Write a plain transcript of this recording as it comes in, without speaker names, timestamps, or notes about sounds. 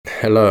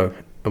Hello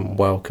and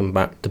welcome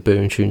back to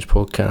Boom Tunes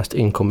podcast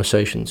in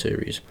conversation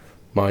series.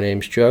 My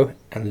name's Joe,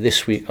 and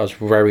this week I was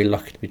very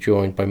lucky to be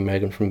joined by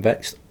Megan from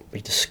VEXED.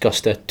 We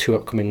discussed their two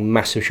upcoming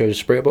massive shows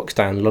of Spiritbox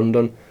down in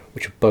London,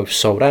 which are both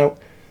sold out,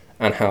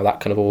 and how that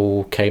kind of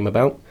all came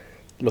about.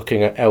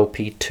 Looking at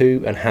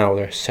LP2 and how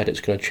they said it's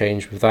going to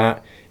change with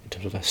that in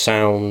terms of their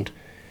sound,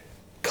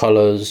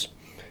 colours,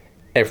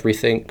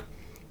 everything.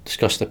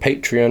 Discussed the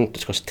Patreon,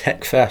 discussed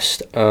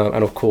TechFest,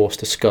 and of course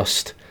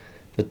discussed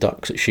the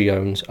ducks that she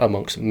owns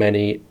amongst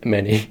many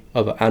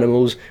other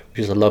animals, which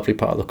is a lovely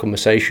part of the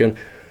conversation.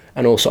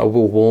 And also, I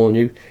will warn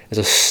you, there's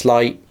a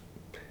slight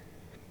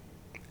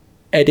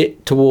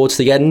edit towards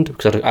the end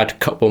because I had to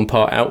cut one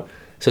part out,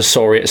 so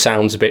sorry it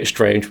sounds a bit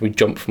strange. We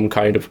jump from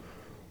kind of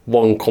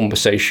one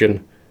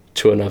conversation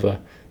to another,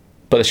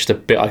 but it's just a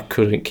bit I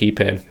couldn't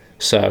keep in,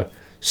 so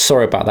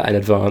sorry about that in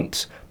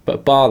advance.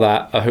 But bar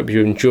that, I hope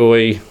you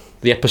enjoy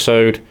the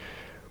episode.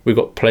 We've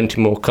got plenty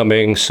more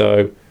coming,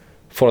 so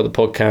follow the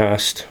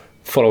podcast,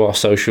 follow our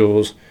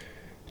socials,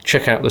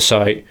 check out the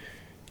site,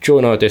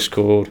 join our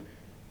Discord,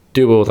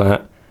 do all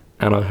that,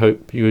 and I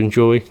hope you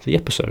enjoy the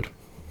episode.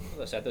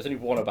 As I said, there's only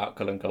one about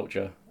colour and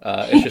culture.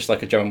 It's just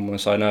like a general one,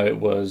 so I know it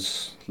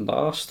was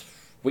last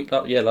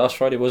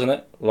Friday, wasn't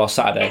it? Last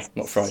Saturday,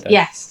 not Friday.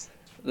 Yes.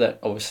 That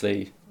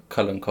obviously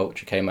colour and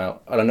culture came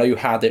out. And I know you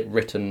had it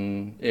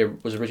written,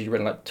 it was originally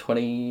written like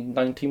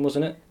 2019,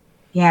 wasn't it?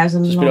 Yeah, it was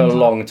It's been a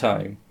long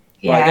time.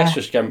 Yeah. But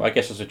I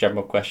guess it's a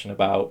general question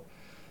about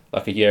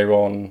like a year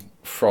on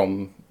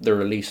from the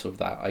release of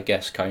that, I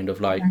guess, kind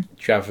of like, do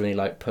you have any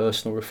like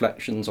personal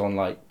reflections on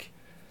like,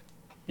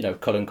 you know,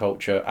 colour and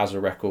culture as a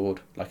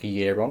record, like a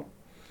year on?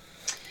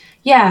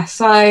 Yeah,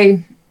 so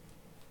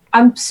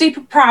I'm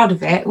super proud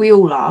of it. We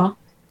all are.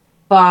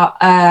 But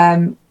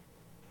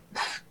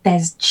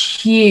there's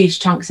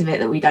huge chunks of it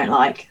that we don't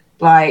like.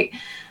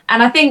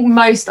 And I think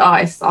most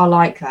artists are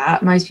like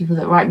that. Most people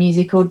that write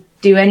music or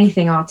do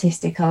anything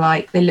artistic are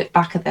like, they look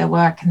back at their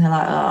work and they're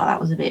like, oh, that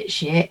was a bit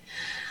shit.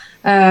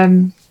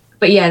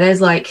 But yeah,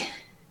 there's like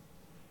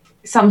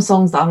some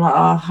songs that I'm like,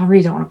 oh, I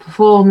really don't want to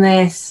perform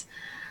this.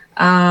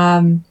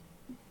 And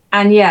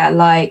yeah,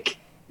 like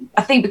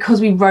I think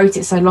because we wrote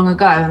it so long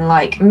ago, and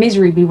like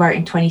Misery we wrote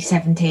in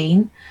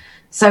 2017,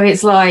 so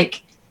it's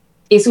like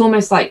it's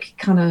almost like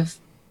kind of,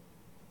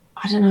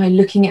 I don't know,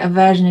 looking at a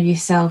version of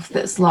yourself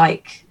that's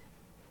like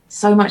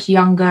so much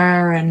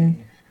younger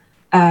and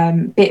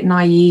bit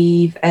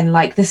naive, and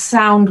like the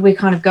sound we're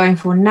kind of going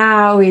for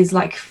now is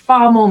like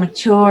far more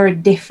mature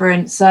and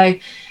different, so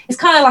it's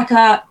kind of like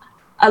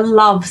a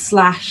love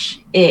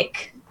 /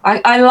 ick.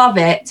 I love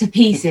it to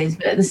pieces,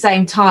 but at the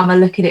same time I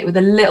look at it with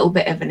a little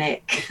bit of an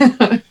ick.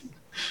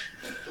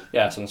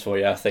 Yeah, sounds for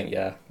you. I think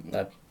when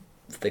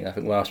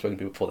I've spoken to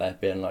people before,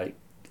 they've been like,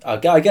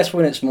 I guess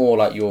when it's more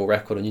like your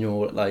record and you know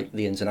like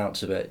the ins and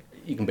outs of it,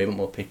 you can be a bit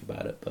more picky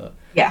about it. But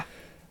yeah,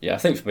 I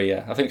think for me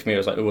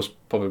it was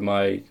probably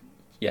my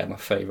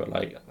favourite,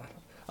 like,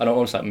 I don't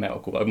want to say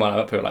metalcore, but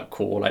I put like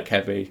core, like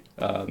heavy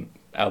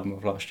album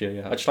of last year.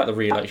 Yeah, I just like the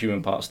really like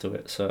human parts to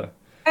it. So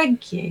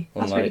thank you.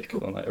 That's really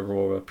cool. On like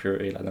Aurora,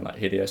 Purity, and then like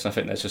Hideous. And I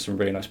think there's just some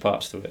really nice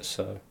parts to it.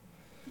 So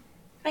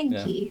thank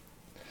you.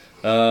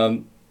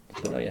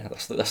 But yeah,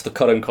 that's the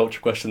colour and culture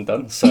question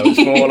done. So it's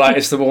more like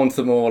it's the one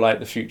to more like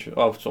the future,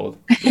 sort of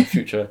the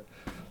future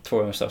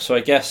touring and stuff. So I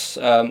guess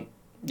the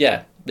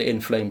In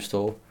Flames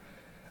tour.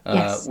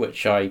 Yes.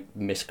 Which I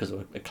missed because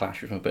of a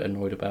clash, which I'm a bit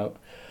annoyed about.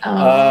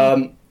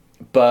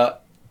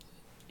 But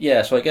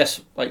yeah, so I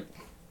guess like,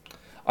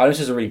 I know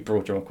this is a really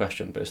broad general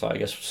question, but it's like, I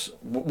guess,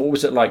 what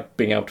was it like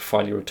being able to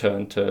finally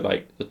return to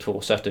like the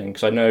tour setting?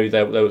 Because I know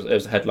there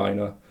was a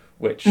headliner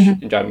which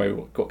in January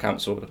got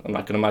cancelled, and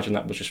I can imagine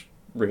that was just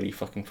really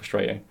fucking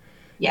frustrating.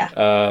 Yeah.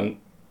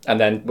 And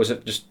then was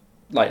it just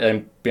like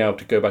then being able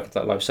to go back into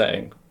that live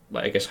setting?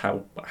 Like, I guess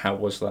how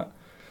was that?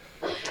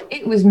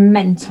 It was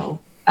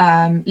mental.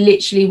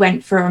 Literally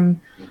went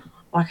from,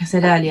 like I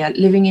said earlier,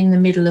 living in the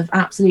middle of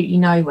absolutely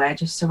nowhere,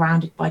 just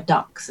surrounded by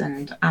ducks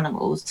and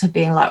animals, to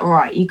being like,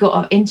 right, you've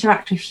got to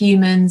interact with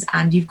humans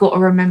and you've got to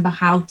remember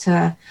how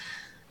to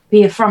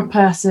be a front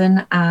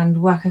person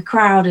and work a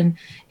crowd. And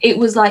it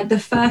was like the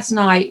first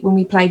night when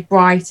we played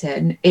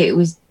Brighton, it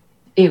was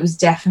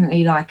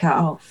definitely like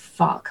oh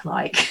fuck,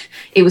 like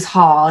it was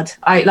hard.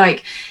 I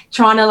like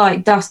trying to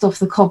like dust off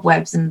the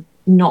cobwebs and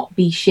not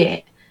be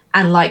shit,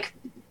 and like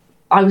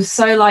I was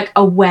so like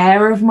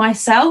aware of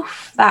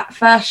myself that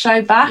first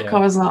show back. I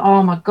was like,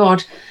 oh my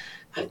god,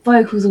 my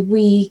vocals are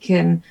weak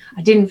and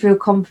I didn't feel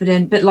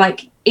confident, but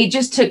like it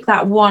just took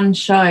that one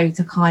show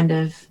to kind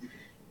of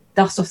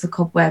dust off the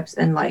cobwebs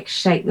and like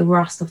shake the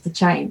rust off the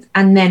chains,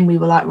 and then we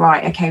were like,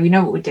 right, okay, we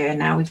know what we're doing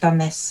now, we've done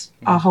this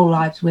our whole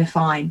lives, we're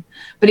fine.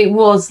 But it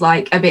was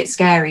like a bit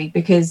scary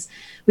because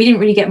we didn't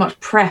really get much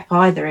prep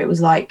either. It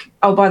was like,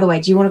 oh, by the way,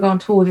 do you want to go on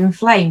tour with In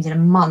Flames in a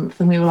month?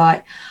 And we were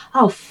like,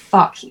 oh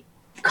fuck,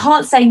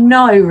 can't say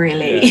no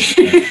really.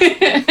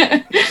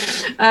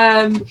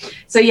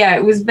 So yeah,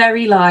 it was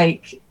very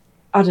like,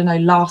 I don't know,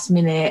 last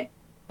minute,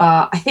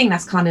 but I think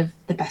that's kind of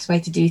the best way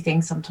to do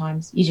things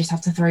sometimes. You just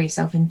have to throw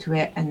yourself into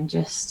it and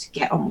just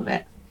get on with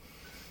it.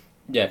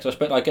 Yeah, because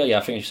I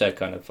think you said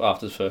kind of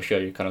after the first show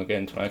you kind of get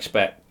into, and I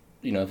expect,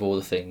 of all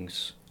the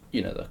things,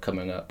 that are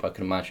coming up, I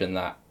can imagine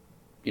that,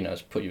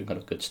 has put you in kind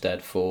of good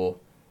stead for,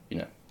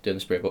 doing the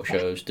Spiritbox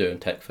shows, doing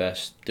Tech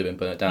Fest, doing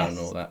Burn It Down and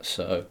all that,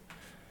 so...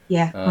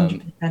 Yeah,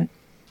 100%.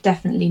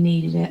 Definitely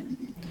needed it.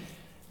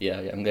 Yeah,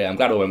 I'm glad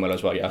it all went well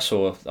as well. Yeah, I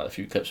saw like, a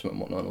few clips and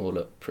whatnot, and all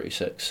looked pretty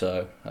sick,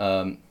 so...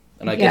 and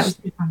I guess... it was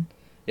good fun.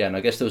 Yeah, and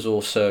I guess there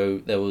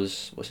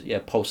was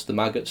Pulse the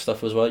Maggot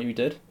stuff as well you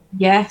did?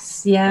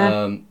 Yes,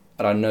 yeah.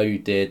 And I know you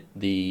did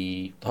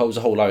the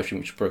whole live stream,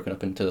 which was broken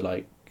up into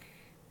like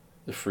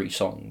the 3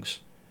 songs.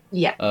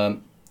 Yeah.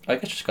 I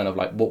guess just kind of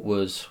like what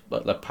was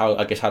like how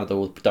did the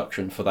whole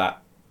production for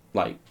that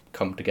like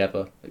come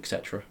together,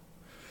 etc.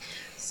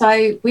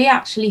 So we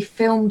actually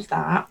filmed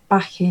that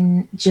back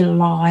in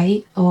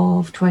July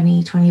of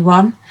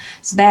 2021.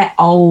 So they're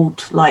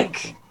old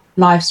like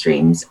live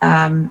streams,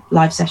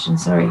 live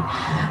sessions, sorry.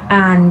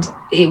 And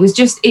it was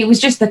just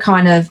the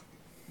kind of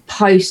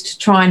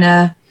post trying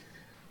to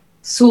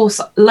source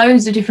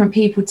loads of different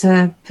people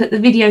to put the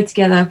video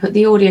together, put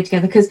the audio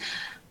together, because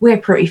we're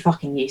pretty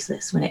fucking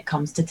useless when it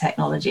comes to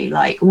technology.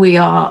 Like, we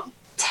are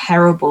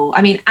terrible.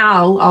 I mean,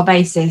 Al, our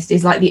bassist,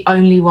 is like the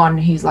only one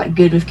who's like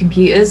good with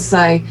computers.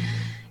 So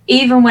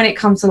even when it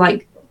comes to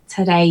like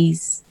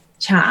today's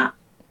chat,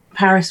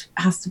 Paris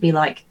has to be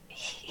like,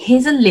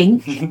 here's a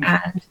link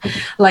and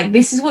like,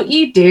 this is what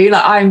you do.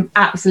 Like, I'm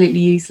absolutely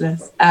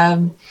useless.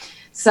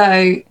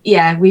 So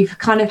yeah, we've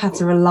kind of had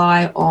to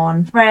rely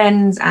on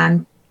friends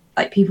and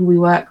like people we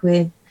work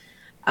with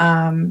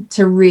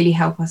to really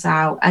help us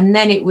out. And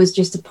then it was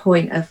just a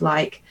point of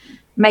like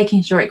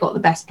making sure it got the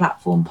best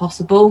platform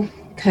possible,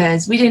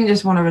 because we didn't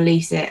just want to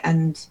release it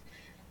and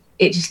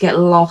it just get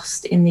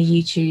lost in the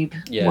YouTube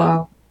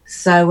world.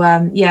 So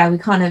we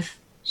kind of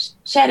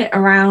shared it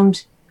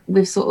around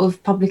with sort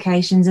of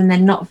publications, and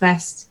then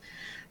Knotfest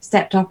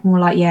stepped up and were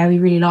like, yeah, we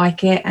really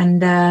like it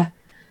and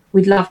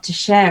we'd love to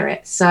share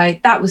it. So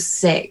that was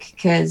sick,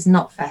 because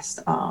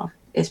Knotfest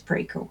is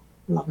pretty cool.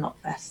 Love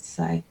Knotfest.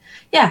 So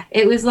yeah,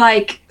 it was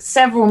like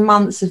several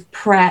months of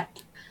prep,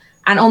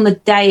 and on the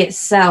day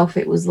itself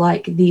it was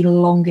like the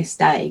longest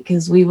day,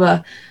 because we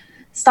were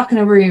stuck in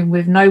a room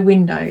with no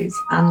windows,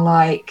 and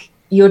like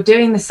you're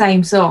doing the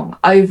same song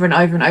over and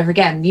over and over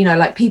again.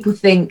 Like people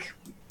think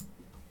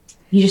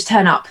you just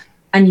turn up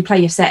and you play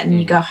your set and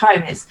you go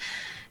home.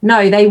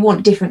 No, they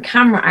want different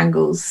camera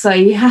angles, so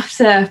you have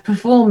to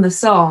perform the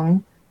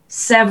song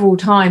several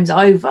times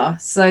over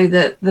so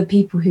that the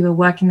people who are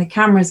working the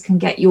cameras can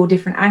get your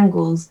different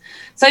angles.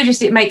 So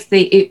just it makes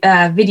the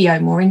video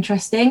more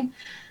interesting.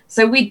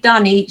 So we'd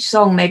done each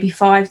song maybe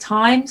 5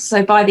 times.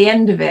 So by the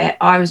end of it,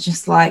 I was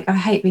just like, I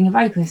hate being a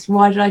vocalist.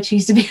 Why did I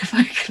choose to be a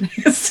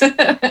vocalist?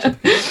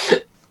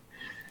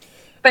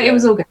 But it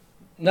was all good.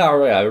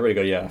 No, yeah, really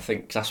good. Yeah, I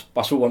think that's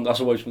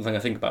always one thing I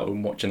think about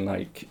when watching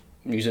like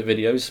music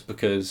videos,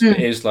 because it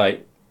is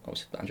like,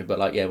 obviously Andrew, but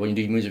like when you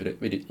do music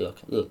videos,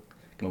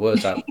 get my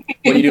words out.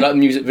 When you do like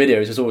music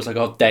videos, it's always like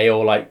a day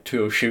or like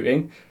 2 of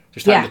shooting,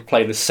 just having to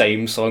play the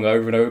same song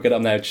over and over again.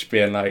 I'm there just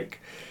being like,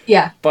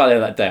 by the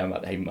end of that day, I'm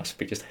like, they must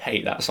be just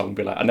hate that song.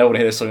 Be like, I don't want to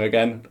hear this song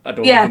again. I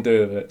don't know what I can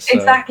do with it. So.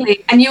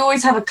 Exactly. And you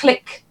always have a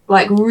click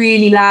like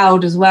really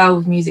loud as well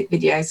with music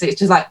videos. So it's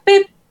just like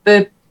beep,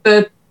 beep,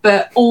 beep,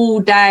 beep, all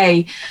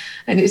day.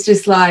 And it's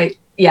just like,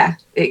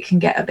 it can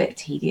get a bit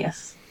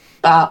tedious.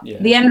 But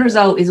the end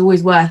result is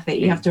always worth it.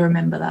 You have to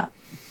remember that.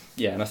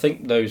 Yeah, and I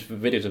think those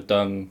videos have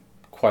done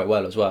quite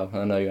well as well.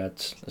 I know you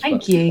had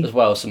as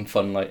well some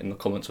fun like in the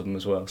comments of them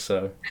as well.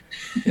 So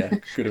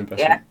good investment.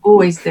 Yeah,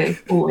 always do.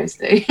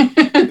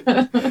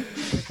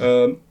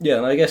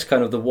 And I guess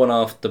kind of the one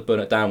after Burn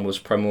It Down was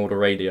Primordial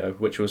Radio,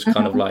 which was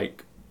kind of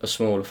like a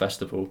smaller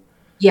festival.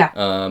 Yeah.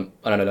 And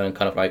I know then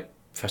kind of like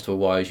festival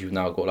wise, you've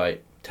now got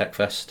like Tech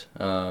Fest.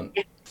 Sort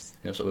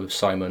of with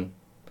Simon.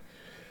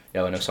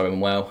 Yeah, I know Simon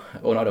well.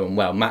 Well, I know him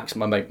well. Max,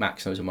 my mate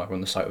Max knows him well. I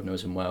run the site with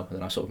knows him well. And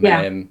then I sort of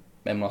met him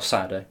last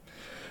Saturday.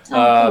 Cool.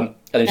 And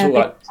then sort of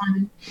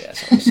like,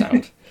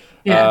 sound.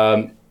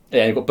 And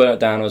you've got Burn It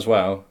Down as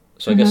well.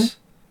 So I guess,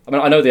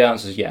 I know the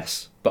answer is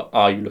yes, but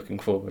are you looking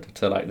forward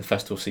to like the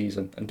festival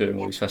season and doing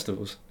all these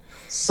festivals?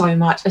 So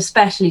much,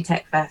 especially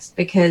Tech Fest,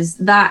 because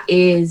that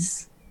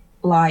is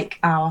like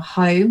our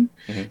home.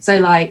 So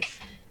like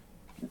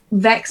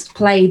VEXED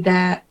played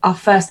our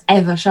first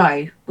ever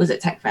show was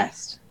at Tech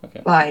Fest.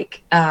 Okay.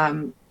 Like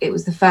it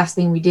was the first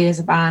thing we did as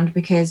a band,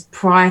 because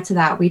prior to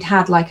that we'd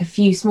had like a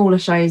few smaller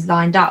shows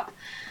lined up,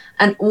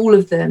 and all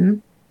of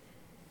them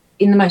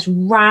in the most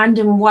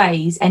random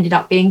ways ended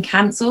up being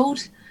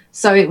cancelled.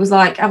 So it was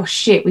like, oh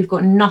shit, we've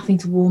got nothing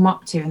to warm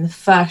up to, and the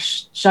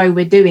first show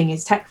we're doing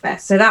is Tech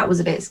Fest. So that was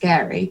a bit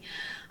scary.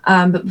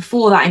 But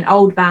before that, in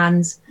old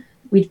bands,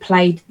 we'd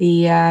played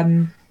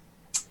the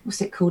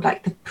what's it called,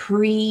 like the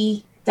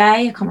pre-day,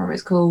 I can't remember what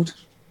it's called.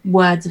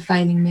 Words are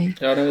failing me.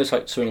 Yeah, I know there's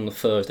like something on the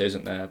Thursday,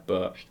 isn't there?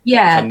 But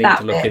I need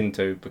to look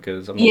into,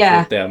 because I'm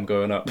not sure if I'm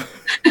going up.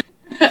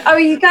 Oh, are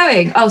you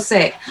going? Oh,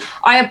 sick.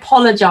 I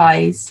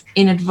apologise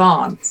in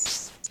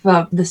advance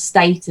for the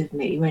state of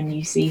me when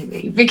you see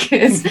me,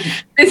 because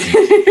this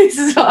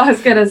is what I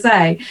was going to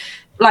say.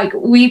 Like,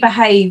 we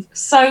behave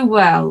so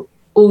well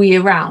all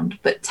year round,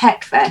 but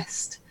Tech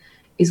Fest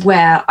is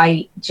where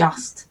I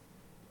just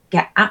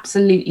get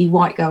absolutely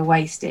white girl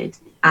wasted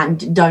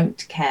and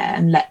don't care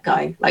and let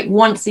go. Like,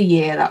 once a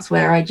year, that's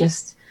where I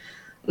just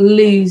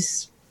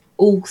lose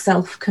all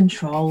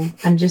self-control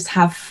and just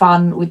have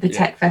fun with the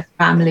Tech Fest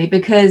family,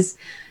 because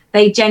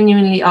they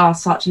genuinely are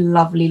such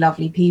lovely,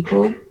 lovely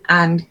people,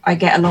 and I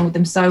get along with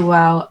them so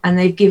well, and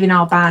they've given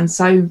our band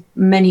so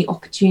many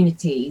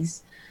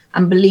opportunities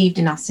and believed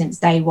in us since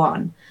day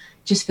one.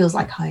 Just feels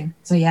like home.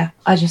 So yeah,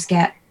 I just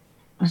get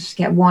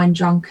wine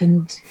drunk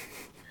and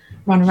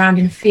run around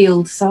in a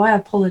field, so I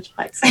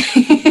apologise.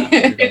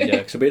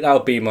 Yeah, so that'll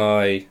be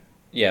my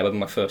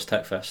first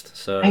Tech Fest.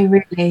 So I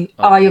really,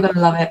 you're gonna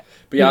love it.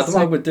 But yeah, I don't know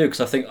what I would do,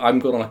 because I think I'm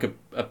going on like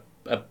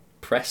a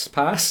press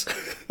pass.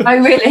 Oh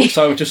really?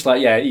 So I'm just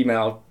like,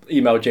 email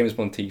James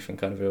Monteith and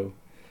kind of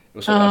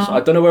so I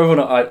don't know whether or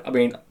not I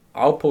mean,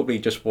 I'll probably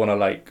just want to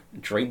like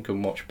drink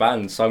and watch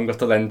bands, so I'm going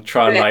to then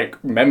try and like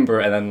remember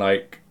it and then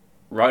like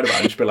write about it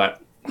and just be like,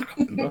 I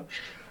can't remember.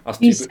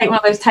 You just take one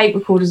of those tape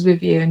recorders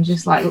with you and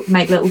just like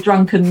make little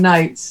drunken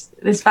notes.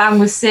 This band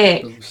was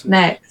sick.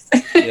 Next.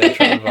 Yeah,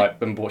 trying to like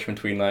been watching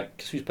between like,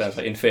 because who's bands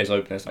like In Fear's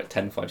opening, it's like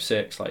 10, 5,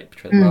 6, like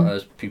Betrayal the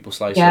Mothers, People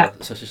Slicer. Yeah.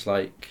 So it's just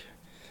like,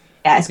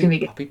 it's gonna be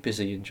good. I'll be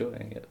busy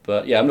enjoying it,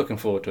 but yeah, I'm looking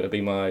forward to it. It'll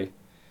be my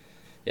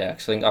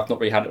because I think I've not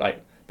really had like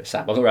a bit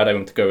sad. I've not really had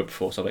anyone to go with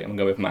before, so I think I'm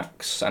gonna go with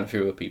Max and a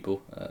few other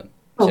people.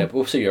 So yeah,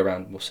 we'll see you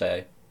around. We'll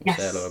say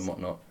hello and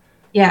whatnot.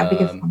 Yeah, it'll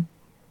be good fun.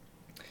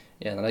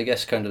 Yeah, and I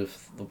guess kind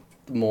of the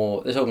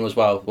more, there's one as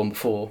well, one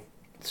before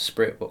the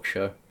Spiritbox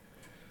show.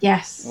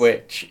 Yes.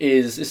 Which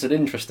is an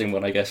interesting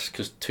one, I guess,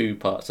 because 2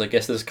 parts. I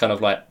guess there's kind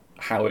of like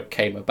how it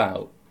came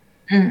about,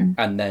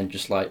 and then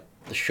just like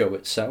the show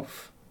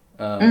itself.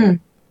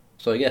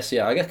 So I guess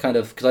kind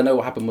of, because I know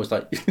what happened was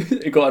like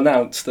it got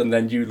announced and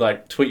then you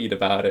like tweeted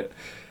about it,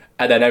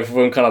 and then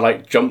everyone kind of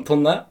like jumped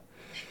on that.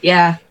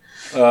 Yeah.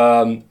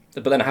 But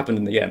then it happened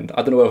in the end.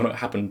 I don't know whether or not it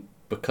happened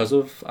because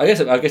of. I guess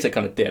it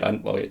kind of did.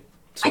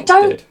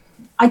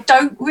 I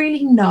don't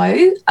really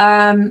know.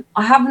 I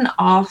haven't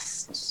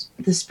asked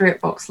the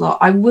Spiritbox lot.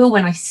 I will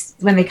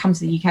when they come to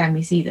the UK and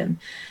we see them.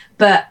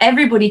 But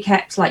everybody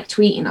kept like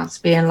tweeting us,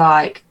 being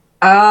like,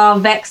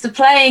 "Oh, VEXED are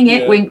playing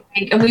it, wink,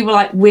 wink," and we were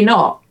like, "We're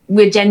not.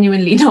 We're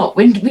genuinely not.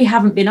 We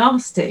haven't been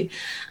asked to."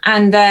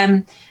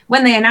 And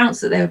when they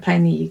announced that they were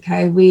playing the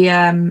UK, we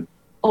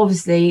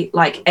obviously,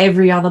 like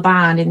every other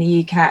band in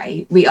the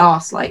UK, we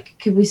asked like,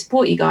 "Could we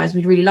support you guys?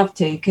 We'd really love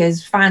to,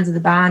 because fans of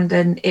the band,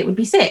 and it would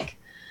be sick."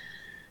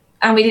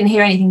 And we didn't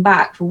hear anything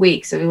back for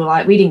weeks, so we were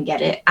like, we didn't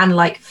get it. And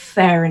like,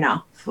 fair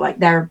enough, like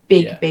they're a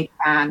big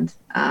band.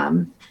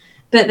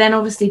 But then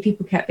obviously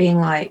people kept being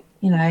like,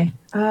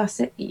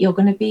 so you're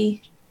going to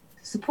be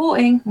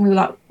supporting, and we were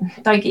like,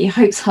 don't get your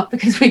hopes up,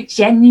 because we're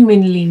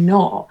genuinely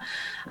not.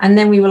 And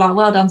then we were like,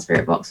 well done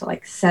Spiritbox for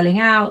like selling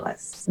out, like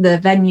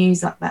the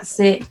venues, like that's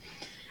it.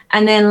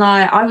 And then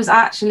like I was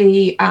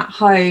actually at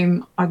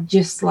home, I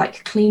just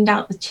like cleaned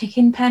out the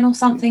chicken pen or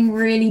something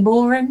really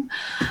boring,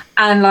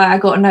 and like I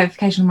got a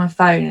notification on my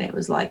phone and it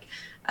was like,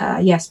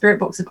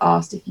 Spiritbox have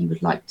asked if you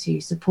would like to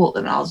support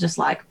them, and I was just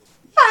like,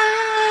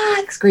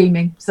 fuck,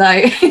 screaming.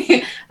 So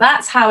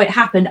that's how it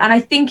happened, and I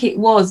think it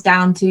was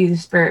down to the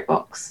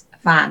Spiritbox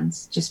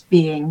fans just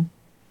being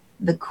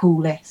the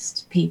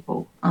coolest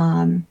people.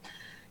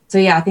 So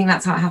yeah, I think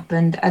that's how it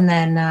happened. And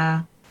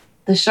then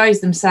the shows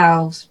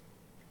themselves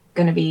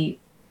going to be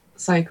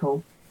so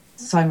cool,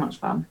 so much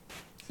fun.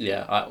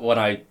 Yeah, I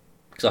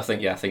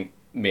think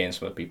me and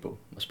some other people,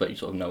 I suppose you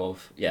sort of know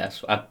of,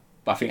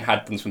 I think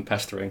had done some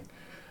pestering,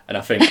 and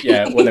I think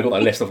when they got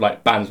that list of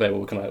like bands, they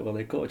were kind of like, well,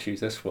 they've got to choose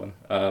this one.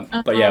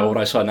 But yeah, when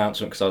I saw an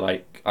announcement,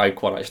 because I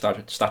quite like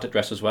Static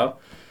Dress as well.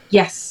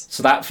 Yes.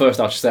 So that first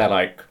I was just there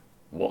like,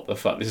 what the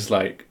fuck? This is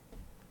like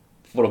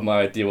one of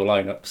my ideal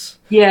lineups.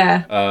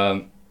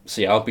 Yeah.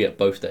 So yeah, I'll be at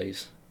both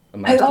days.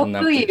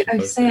 Oh, you? Oh,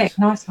 sick!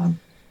 Nice one.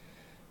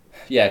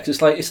 Yeah, because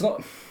it's like, it's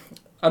not.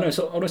 I know it's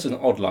almost an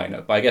odd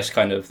lineup, but I guess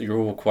kind of you're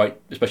all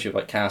quite, especially with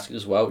like Casket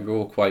as well. You're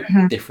all quite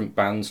different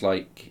bands,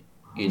 like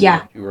in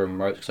your own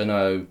right. Because I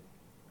know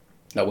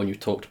that when you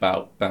talked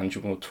about bands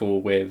you want to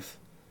tour with,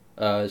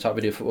 is that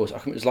video for? I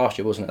think it was last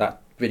year, wasn't it?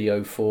 That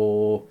video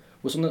for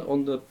wasn't it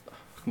on the?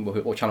 I can't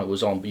remember what channel it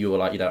was on, but you were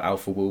like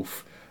Alpha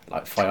Wolf,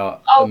 like Fire.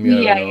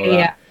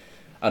 Yeah.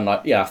 And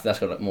like that's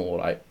got like more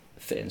like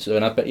fitting. So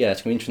and I bet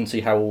it's gonna be interesting to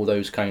see how all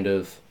those kind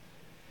of.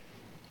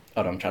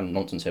 I don't know, I'm trying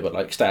nonsense here, but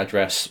like Static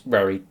Dress,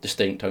 very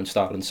distinct tone,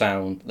 style and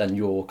sound. Then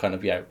you're kind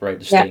of very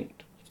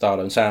distinct style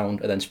and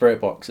sound, and then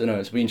Spiritbox.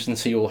 It's be interesting to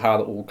see how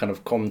that all kind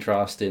of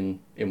contrast in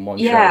one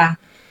show. Yeah,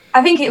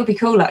 I think it would be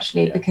cool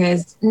actually,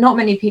 because not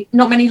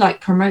many like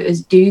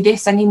promoters do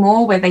this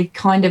anymore, where they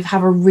kind of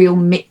have a real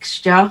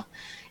mixture.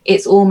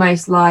 It's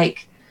almost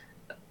like,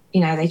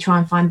 they try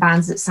and find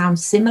bands that sound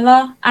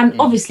similar, and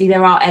obviously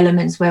there are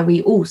elements where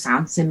we all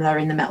sound similar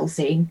in the metal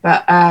scene,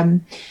 but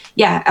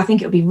I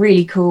think it would be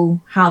really cool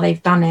how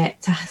they've done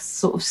it, to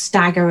sort of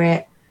stagger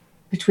it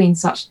between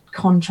such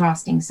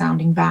contrasting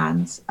sounding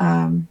bands.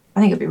 I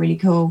think it'd be really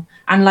cool.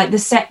 And like the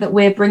set that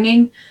we're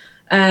bringing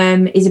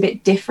is a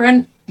bit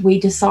different. We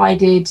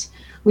decided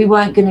we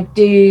weren't going to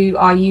do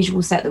our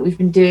usual set that we've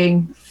been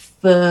doing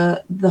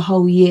for the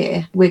whole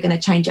year. We're going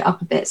to change it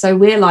up a bit. So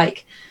we're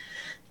like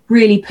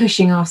really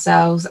pushing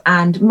ourselves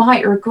and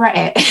might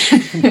regret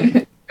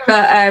it.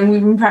 But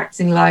we've been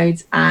practicing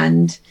loads,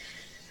 and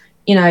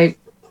you know,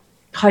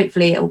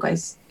 hopefully it all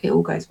goes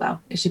well.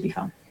 It should be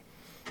fun.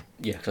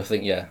 Yeah, because I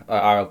think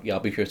I'll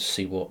be curious to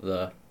see what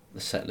the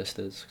set list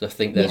is. Because I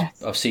think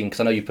I've seen,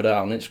 because I know you put it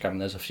out on Instagram.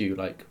 There's a few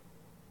like,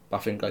 I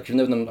think like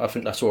I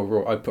think I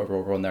saw I put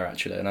Raw on there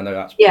actually, and I know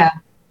that's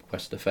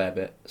requested a fair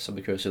bit. So I'll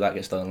be curious if that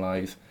gets done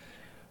live.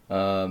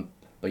 But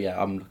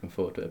yeah, I'm looking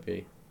forward to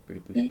it.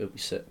 It'll be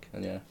sick,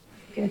 and yeah.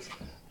 Good.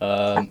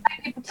 I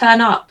hope people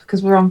turn up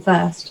because we're on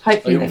first.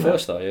 Hopefully, you're on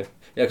first, are you?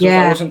 Yeah, because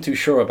I wasn't too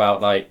sure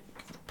about like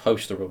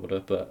poster order,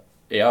 but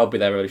yeah, I'll be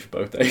there early for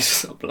both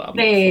days. I'm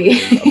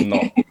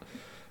not.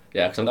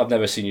 Yeah, because I've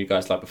never seen you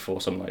guys like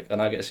before, so I'm like,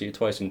 and I get to see you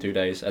twice in 2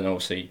 days, and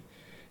obviously,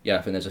 yeah,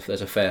 I think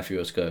there's a fair few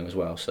of us going as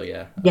well. So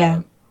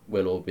yeah,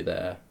 we'll all be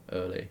there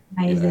early.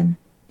 Amazing.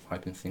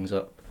 Hyping things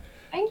up.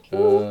 Thank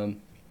you.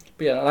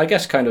 But yeah, and I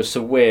guess kind of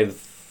so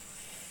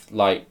with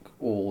like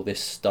all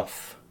this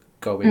stuff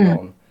going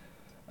on.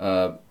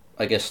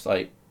 I guess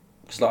like,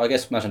 because like, I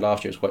guess imagine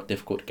last year it was quite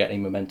difficult to get any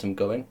momentum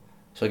going.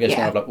 So I guess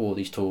now like all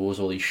these tours,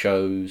 all these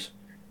shows,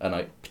 and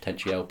like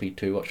potentially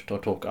LP2, which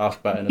I'll ask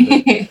about in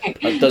a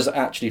bit. Like, does it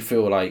actually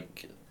feel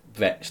like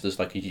VEXED as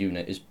like a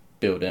unit is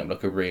building up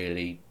like a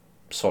really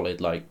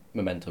solid like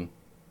momentum?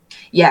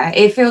 Yeah,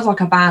 it feels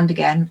like a band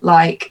again.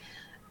 Like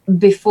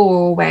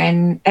before,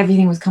 when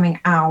everything was coming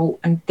out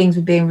and things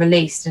were being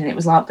released, and it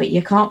was like, but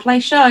you can't play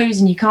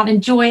shows and you can't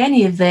enjoy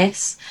any of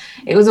this.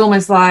 It was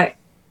almost like,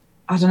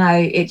 I don't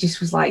know, it just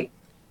was like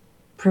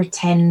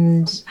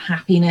pretend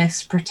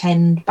happiness,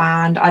 pretend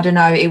band. I don't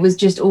know. It was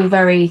just all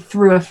very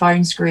through a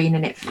phone screen,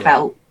 and it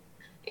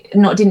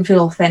didn't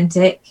feel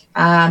authentic.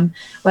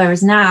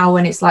 Whereas now,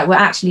 when it's like we're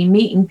actually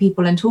meeting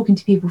people and talking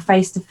to people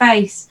face to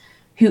face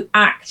who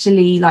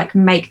actually like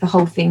make the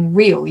whole thing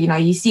real. You know,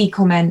 you see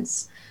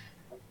comments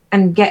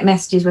and get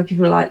messages where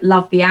people are like,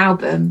 love the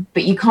album,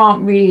 but you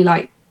can't really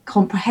like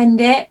comprehend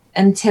it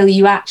until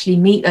you actually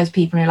meet those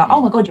people and you're like,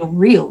 oh my god, you're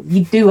real,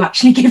 you do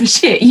actually give a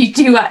shit, you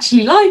do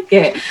actually like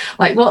it,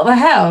 like what the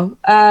hell.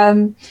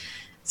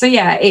 So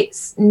yeah,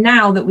 it's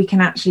now that we can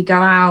actually go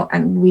out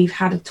and we've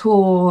had a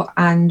tour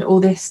and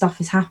all this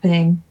stuff is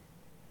happening,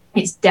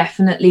 it's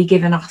definitely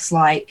given us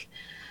like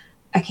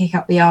a kick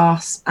up the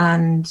arse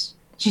and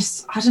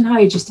just, I don't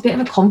know, just a bit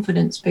of a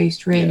confidence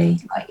boost really.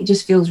 Like it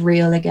just feels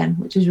real again,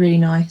 which is really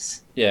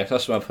nice. Yeah, because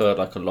that's what I've heard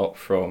like a lot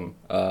from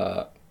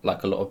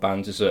like a lot of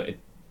bands, is that it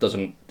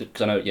doesn't,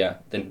 because I know it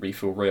didn't really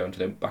feel real until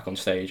they're back on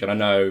stage. And I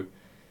know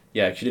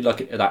because you did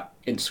like that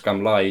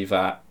Instagram live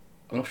at,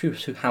 I'm not sure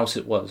whose house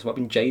it was. It might have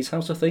been Jay's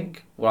house, I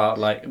think. Well,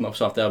 like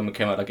months after the album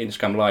came out, like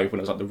Instagram live when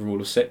it was like the Rule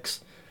of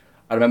 6.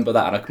 I remember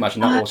that, and I can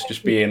imagine that was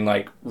just being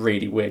like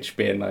really weird, just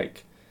being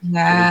like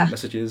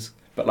messages.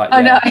 But like,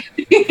 I know.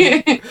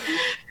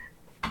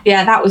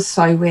 Yeah, that was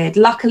so weird.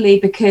 Luckily,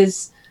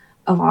 because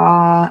of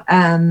our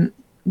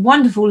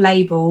wonderful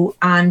label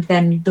and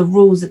then the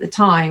rules at the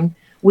time,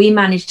 we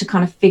managed to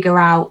kind of figure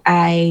out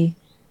a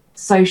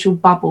social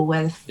bubble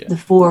where the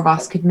four of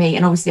us could meet.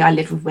 And obviously I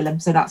live with Willem,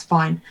 so that's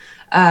fine.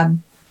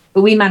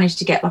 But we managed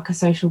to get like a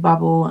social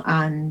bubble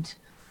and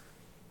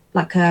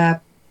like a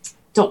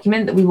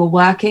document that we were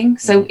working.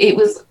 So it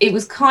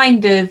was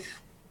kind of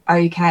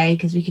okay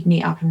because we could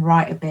meet up and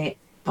write a bit,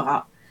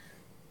 but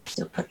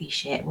still pretty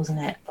shit, wasn't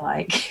it?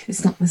 Like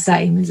it's not the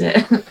same, is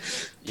it?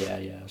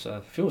 Yeah. So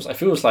it feels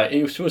like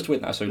it feels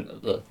weird now.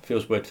 So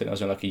feels weird to think that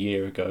was only like a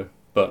year ago,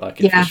 but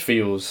like it just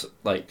feels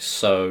like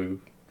so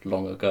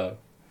long ago.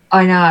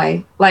 I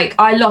know. Like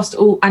I lost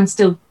all, and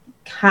still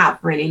have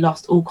really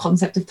lost all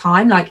concept of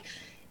time. Like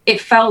it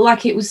felt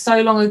like it was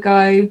so long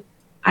ago,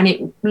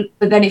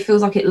 but then it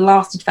feels like it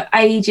lasted for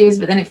ages.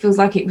 But then it feels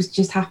like it was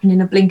just happening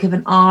in a blink of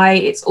an eye.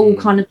 It's all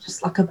kind of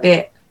just like a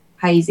bit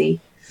hazy.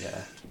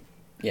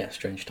 Yeah,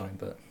 strange time,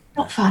 but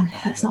not fun.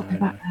 Let's not go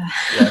back there.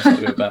 Yeah, let's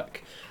not go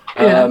back.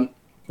 Now,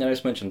 I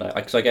just mentioned that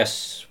because I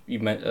guess you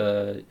meant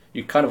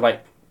you kind of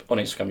like on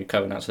Instagram you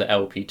kind of announced that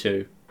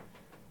LP2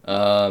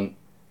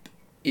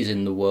 is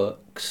in the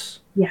works.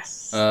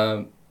 Yes.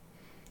 So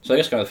I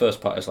guess kind of the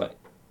first part is like,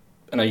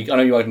 I know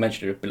you already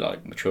mentioned it, a bit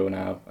like mature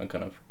now and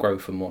kind of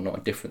growth and whatnot,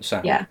 a different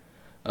sound. Yeah.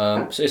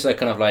 So is there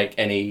kind of like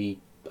any,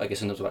 I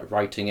guess in terms of like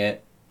writing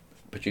it,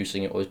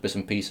 producing it, or bits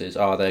and pieces,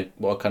 what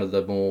are kind of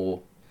the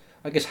more,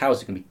 I guess, how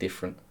is it going to be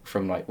different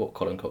from like what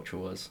Colin Culture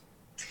was?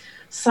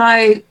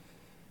 So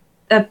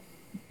a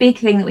big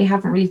thing that we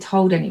haven't really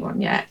told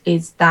anyone yet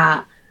is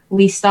that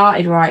we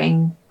started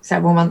writing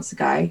several months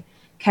ago,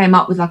 came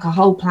up with like a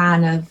whole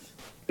plan of,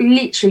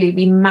 literally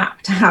we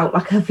mapped out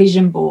like a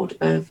vision board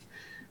of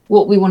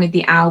what we wanted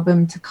the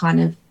album to kind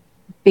of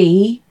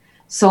be,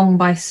 song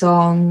by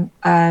song,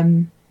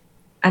 and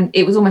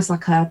it was almost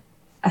like a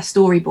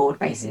storyboard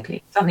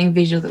basically, something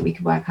visual that we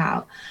could work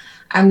out.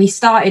 And we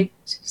started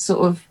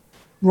sort of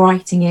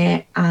writing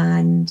it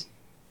and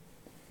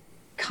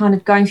kind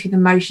of going through the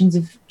motions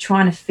of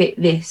trying to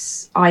fit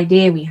this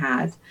idea we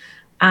had.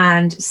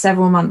 And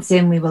several months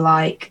in, we were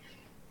like,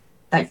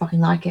 don't fucking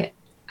like it.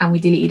 And we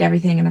deleted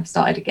everything and have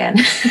started again.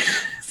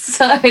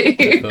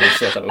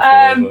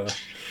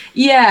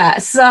 Yeah,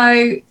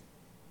 so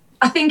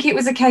I think it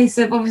was a case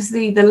of,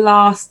 obviously the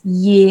last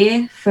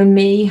year for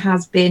me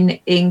has been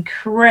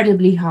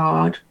incredibly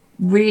hard,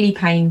 really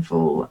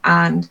painful,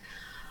 and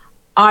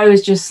I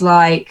was just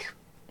like,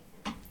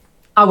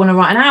 I want to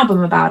write an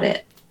album about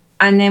it.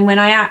 And then when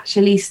I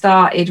actually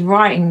started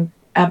writing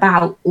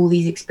about all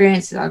these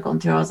experiences I've gone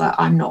through, I was like,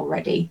 I'm not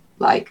ready.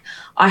 Like,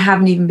 I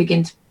haven't even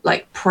begun to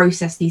like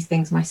process these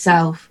things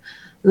myself,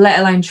 let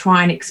alone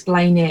try and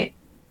explain it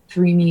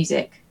through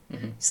music.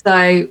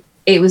 So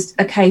it was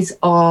a case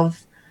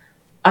of,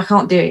 I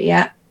can't do it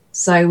yet,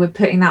 so we're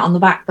putting that on the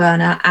back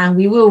burner, and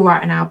we will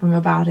write an album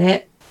about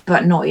it,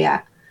 but not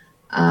yet.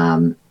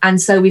 And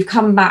so we've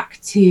come back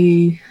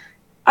to,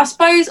 I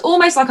suppose,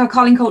 almost like our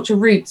Culling Culture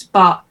roots,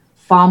 but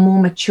far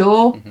more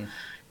mature.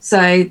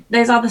 So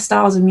there's other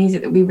styles of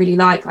music that we really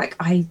like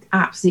I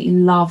absolutely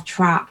love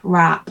trap,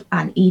 rap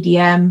and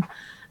EDM,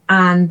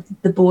 and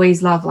the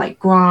boys love like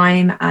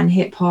grime and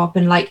hip hop,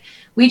 and like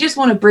we just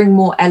want to bring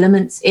more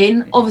elements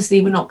in.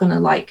 Obviously we're not going to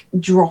like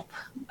drop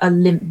a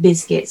Limp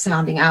Bizkit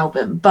sounding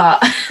album, but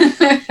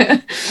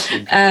I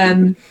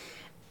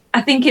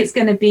think it's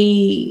going to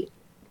be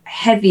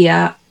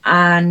heavier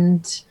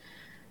and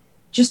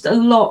just a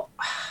lot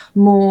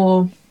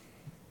more,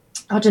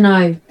 I don't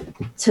know,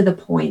 to the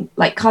point.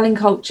 Like Culling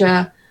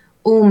Culture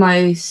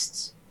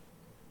almost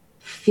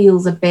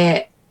feels a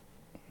bit,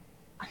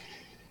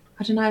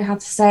 I don't know how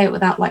to say it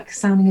without like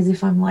sounding as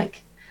if I'm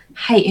like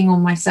hating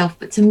on myself,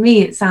 but to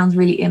me it sounds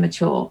really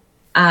immature.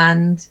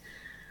 And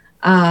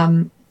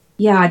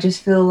yeah, I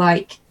just feel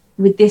like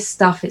with this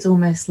stuff it's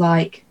almost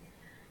like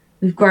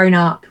we've grown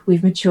up,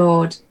 we've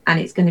matured, and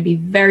it's going to be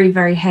very,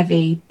 very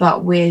heavy,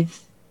 but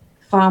with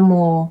far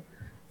more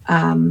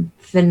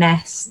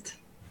finessed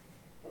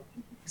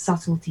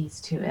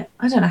subtleties to it.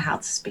 I don't know how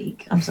to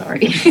speak. I'm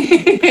sorry.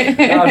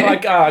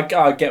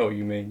 I get what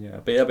you mean.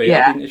 Yeah, but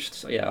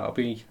I'll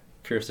be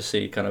curious to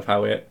see kind of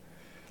how it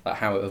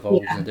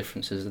evolves and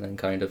differences, and then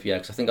kind of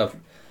because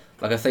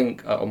I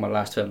think on my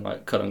last term,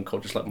 like Culling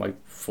Culture is like my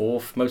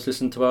 4th most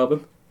listened to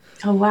album.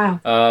 Oh wow.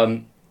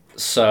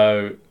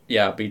 So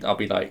yeah, I'll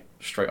be like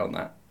straight on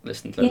that,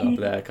 listening to it up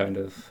there, kind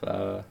of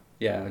and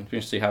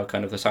interesting to see how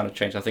kind of the sound has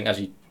changed. I think, as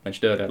you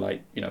mentioned earlier,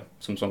 like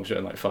some songs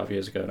written like 5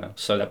 years ago now,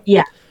 so I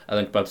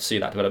think about to see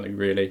that development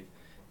really,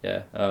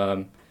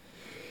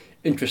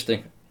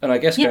 interesting. And I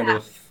guess kind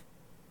of,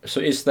 so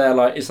is there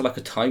like a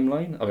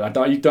timeline? I mean,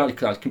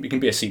 it can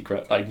be a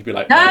secret. Like you can be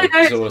like, no,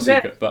 it's all a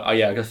secret. But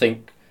I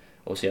think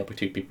obviously there'll be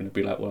 2 people and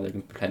be like, well, they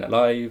can be playing it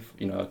live.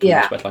 Can we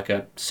expect like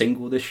a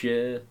single this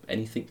year?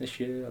 Anything this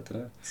year? I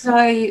don't know.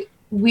 So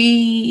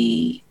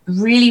we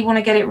really want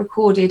to get it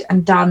recorded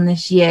and done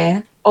this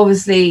year.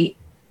 Obviously,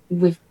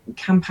 with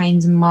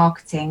campaigns and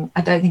marketing,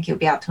 I don't think it'll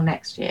be out till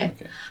next year.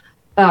 Okay.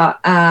 But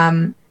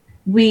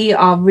we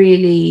are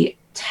really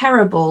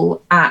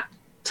terrible at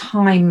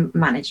time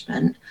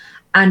management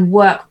and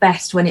work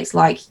best when it's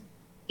like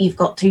you've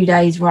got 2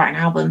 days to write an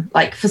album.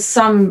 Like for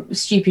some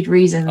stupid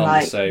reason,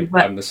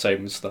 I'm the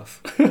same with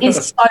stuff.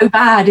 It's so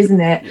bad,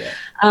 isn't it? Yeah.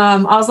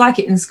 I was like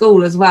it in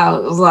school as well.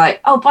 It was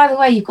like, oh, by the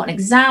way, you've got an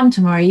exam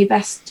tomorrow. You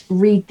best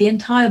read the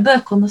entire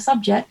book on the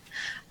subject.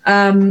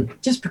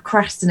 Just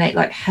procrastinate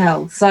like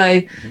hell.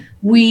 So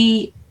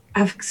we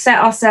have set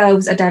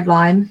ourselves a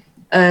deadline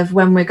of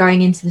when we're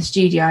going into the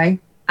studio,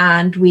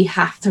 and we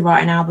have to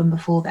write an album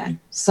before then.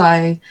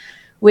 So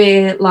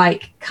we're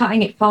like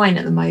cutting it fine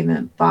at the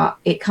moment, but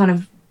it kind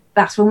of,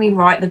 that's when we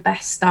write the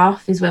best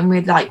stuff, is when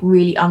we're like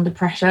really under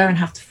pressure and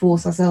have to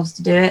force ourselves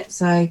to do it.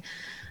 So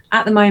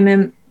at the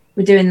moment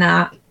we're doing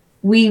that.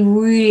 We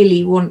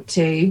really want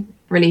to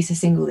release a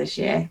single this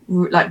year,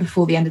 like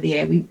before the end of the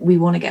year. We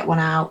want to get one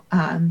out.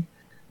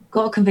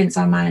 Got to convince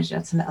our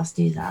manager to let us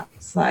do that.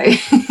 So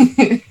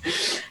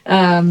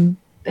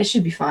it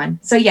should be fine.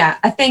 So yeah,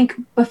 I think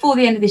before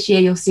the end of this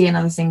year you'll see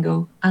another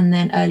single, and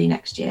then early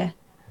next year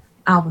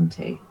album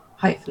 2,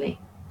 hopefully.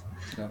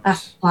 Nice.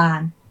 That's the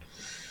plan.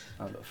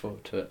 I look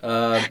forward to it.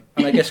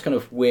 And I guess kind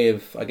of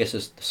with, I guess,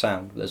 as the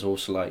sound, there's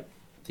also like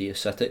the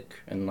aesthetic,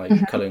 and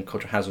like Culling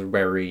Culture has a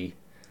very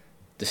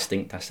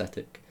distinct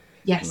aesthetic.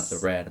 Yes. And like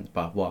the red and the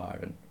barbed wire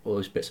and all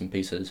those bits and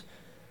pieces.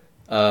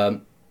 So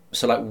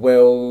like,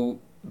 will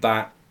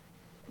that,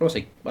 I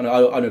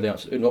know the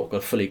answer, it's not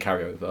going to fully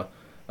carry over,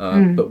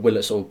 but will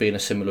it sort of be in a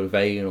similar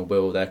vein, or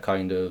will there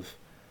kind of,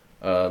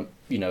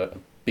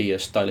 be a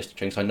stylistic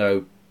change? I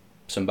know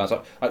some bands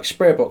like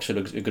Spiritbox are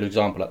a good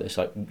example like this.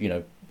 Like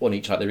on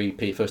each, like their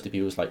EP, first EP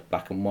was like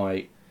black and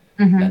white,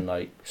 then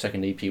like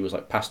second EP was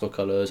like pastel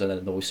colours, and then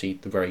obviously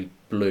the very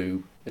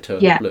blue,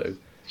 eternal blue.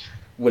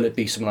 Will it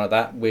be something like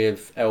that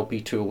with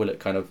LP2, or will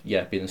it kind of be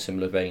in a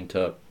similar vein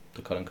to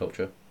Culling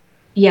Culture?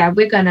 Yeah,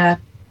 we're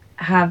gonna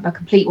have a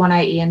complete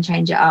 180 and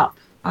change it up.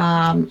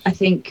 I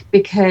think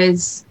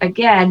because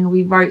again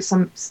we wrote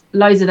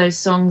loads of those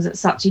songs at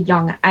such a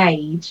young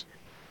age,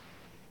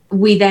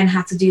 we then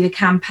had to do the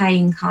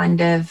campaign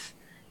kind of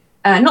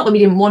not that we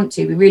didn't want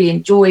to, we really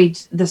enjoyed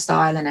the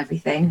style and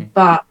everything,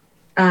 but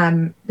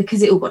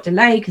because it all got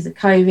delayed because of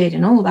COVID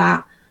and all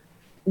that,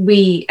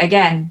 we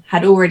again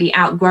had already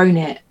outgrown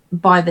it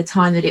by the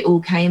time that it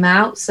all came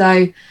out.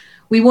 So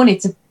we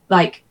wanted to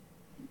like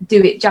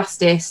do it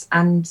justice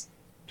and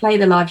play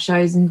the live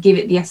shows and give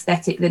it the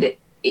aesthetic that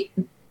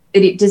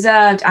it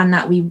deserved and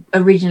that we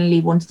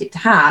originally wanted it to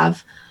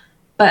have.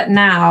 But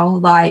now,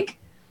 like,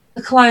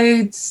 the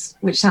clothes,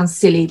 which sounds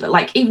silly, but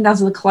like even down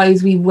to the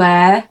clothes we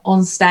wear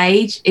on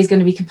stage is going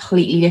to be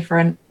completely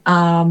different.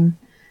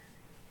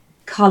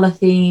 Color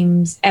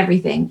themes,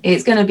 everything.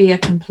 It's going to be a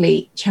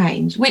complete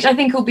change, which I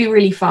think will be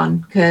really fun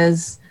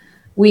because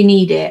we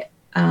need it.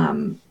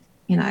 You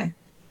know,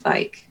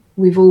 like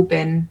we've all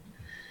been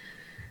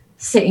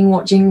sitting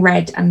watching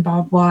Red and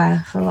Barbed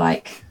Wire for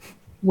like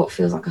what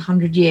feels like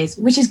 100 years,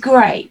 which is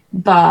great,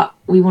 but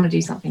we want to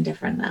do something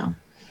different now.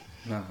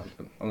 No,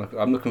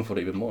 I'm looking for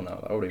it even more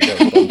now. I already know.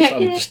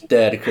 I'm just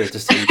dead curious to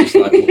see just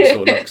like what it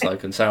sort of looks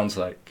like and sounds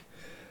like.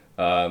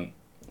 So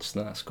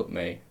that's got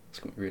me. It's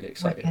got me really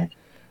excited. Okay.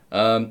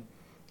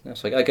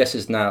 So I guess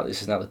this is now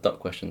the duck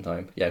question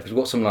time. Yeah, because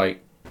we've got some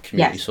like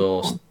community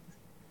sourced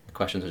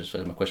questions.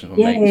 Just my questions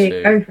from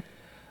mates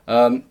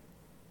too.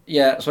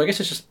 Yeah, so I guess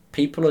it's just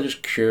people are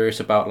just curious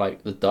about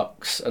like the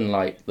ducks and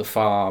like the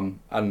farm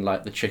and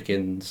like the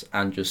chickens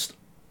and just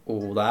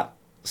all that.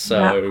 So.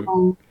 That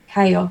whole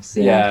chaos.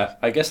 Yeah,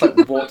 I guess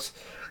like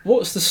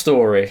what's the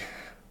story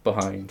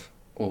behind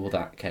all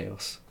that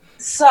chaos?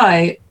 So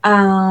I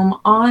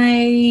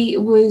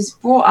was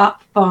brought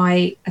up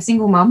by a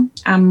single mum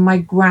and my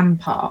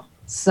grandpa.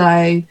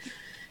 So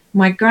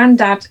my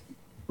granddad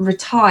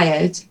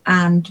retired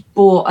and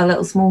bought a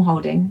little small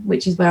holding,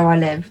 which is where I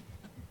live.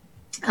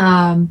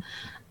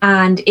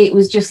 And it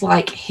was just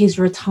like his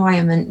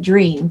retirement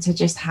dream to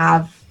just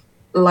have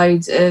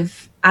loads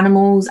of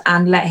animals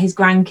and let his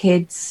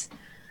grandkids,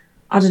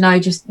 I don't know,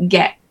 just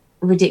get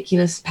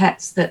ridiculous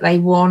pets that they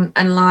want.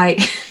 And like,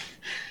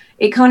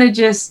 it kind of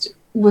just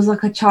was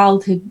like a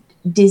childhood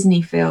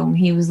Disney film.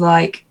 He was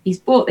like, he's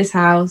bought this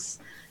house,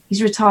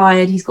 he's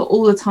retired, he's got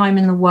all the time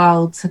in the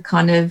world to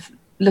kind of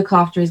look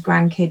after his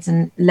grandkids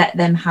and let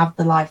them have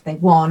the life they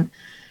want.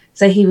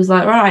 So he was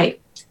like, right,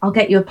 I'll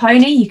get you a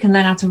pony, you can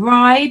learn how to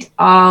ride,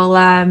 I'll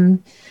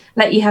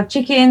let you have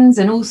chickens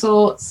and all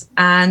sorts.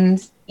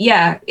 And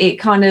yeah, it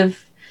kind of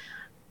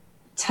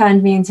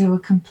turned me into a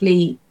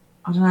complete,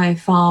 I don't know,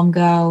 farm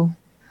girl,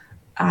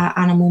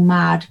 animal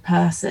mad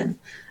person.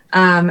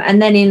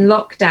 And then in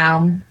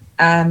lockdown,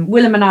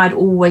 Willem and I had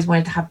always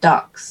wanted to have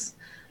ducks.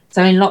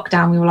 So in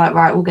lockdown, we were like,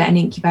 right, we'll get an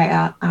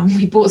incubator. And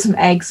we bought some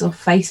eggs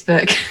off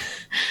Facebook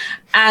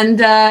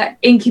and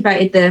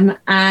incubated them,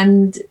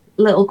 and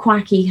little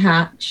Quacky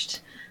hatched.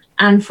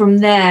 And from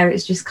there,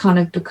 it's just kind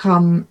of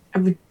become a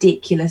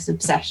ridiculous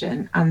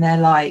obsession. And they're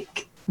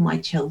like my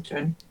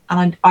children.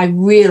 And I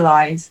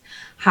realise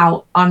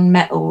how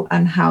unmetal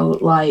and how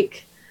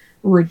like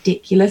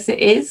ridiculous it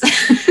is.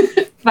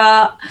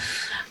 But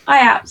I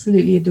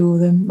absolutely adore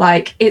them.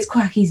 Like, it's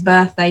Quacky's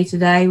birthday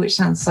today, which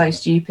sounds so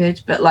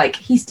stupid, but like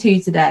he's 2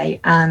 today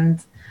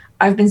and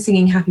I've been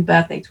singing happy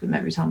birthday to him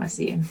every time I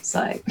see him.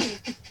 So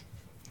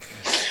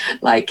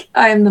like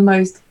I am the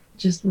most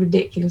just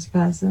ridiculous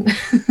person.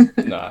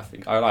 No, I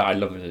think I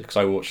love it because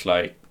I watch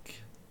like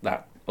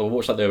that. I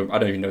watch like I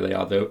don't even know they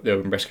are. They're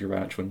Rescue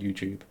Ranch on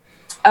YouTube.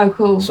 Oh,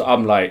 cool. So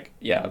I'm like,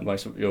 yeah,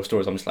 your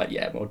stories. I'm just like,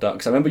 yeah, more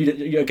ducks. I remember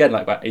you again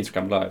like about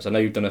Instagram lives. I know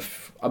you've done I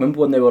remember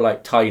when they were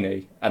like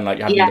tiny and like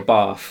you had them in the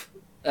bath.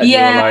 And you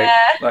were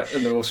like,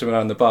 and they're all swimming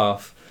around in the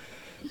bath.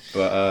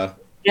 But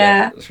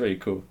yeah, that's really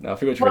cool. Now I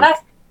think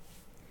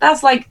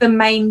that's like the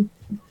main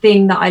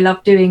thing that I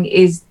love doing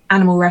is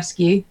animal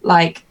rescue.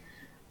 Like,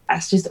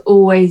 that's just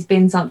always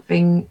been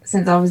something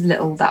since I was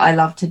little that I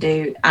love to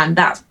do, and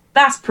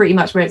that's pretty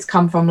much where it's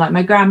come from. Like,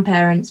 my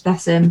grandparents,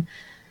 bless them,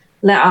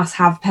 let us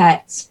have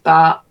pets,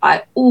 but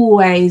I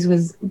always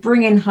was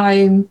bringing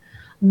home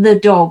the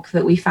dog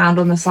that we found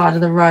on the side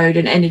of the road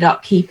and ended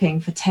up keeping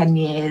for 10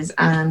 years.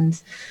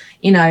 And,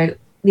 you know,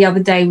 the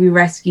other day we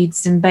rescued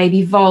some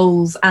baby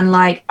voles, and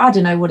like, I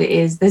don't know what it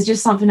is. There's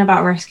just something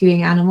about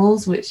rescuing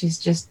animals, which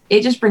is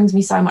it just brings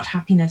me so much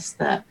happiness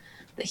that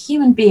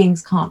human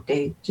beings can't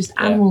do. Just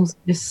animals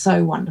are just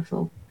so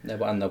wonderful. Yeah,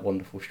 but in their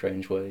wonderful,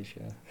 strange ways,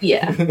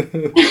 Yeah.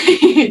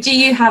 Do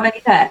you have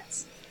any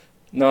pets?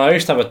 No, I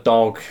used to have a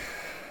dog.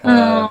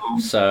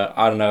 So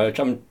I don't know.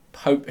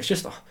 It's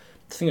just the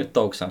thing of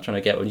dogs I'm trying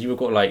to get when you've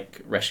got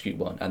like rescue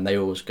one and they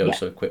always go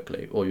so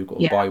quickly, or you've got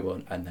to buy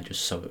one and they're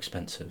just so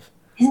expensive.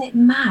 Isn't it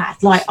mad?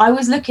 Like, I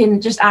was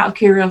looking just out of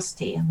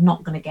curiosity. I'm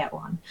not going to get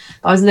one,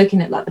 but I was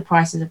looking at like the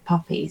prices of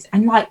puppies,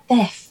 and like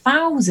they're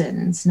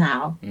thousands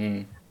now.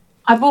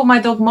 I bought my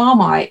dog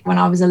Marmite when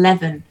I was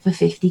 11 for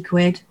 50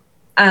 quid,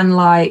 and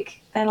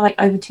like they're like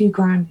over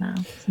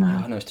 $2,000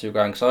 now. I know it's $2,000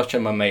 because I was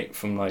telling my mate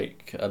from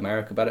like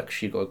America about it because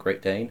she got a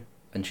Great Dane,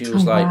 And she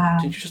was Oh, like, wow.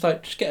 "Did you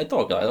just get a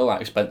dog? Like, they're all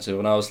that expensive."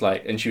 And I was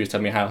like, and she was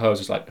telling me how hers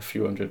was like a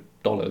few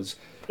 $100s.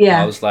 And I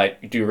Yeah. was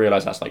like, "Do you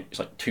realise that's like it's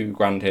like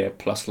 $2,000 here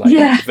plus like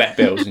Yeah. vet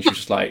bills?" And she was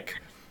just like,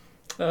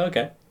 "Oh,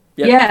 okay,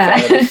 yep, Yeah.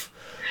 fair enough."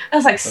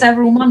 That's like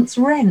several months'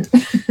 rent.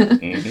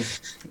 hmm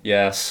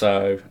Yeah,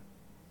 so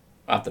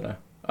I don't know.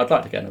 I'd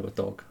like to get another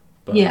dog,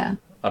 but Yeah.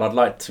 and I'd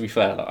like to be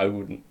fair. Like, I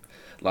wouldn't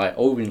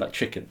like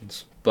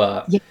chickens,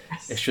 but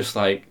it's Yes. just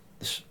like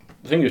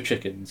the thing with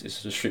chickens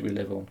is the street we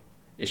live on.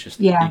 It's just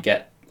you Yeah.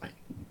 get like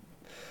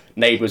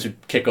neighbours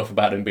would kick off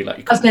about it and be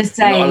like, I was going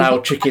to "You're not say,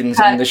 allowed chickens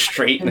in the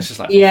street," and it's just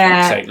like, for fuck's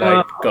yeah. sake,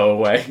 like go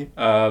away.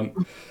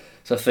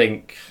 So I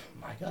think,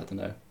 I don't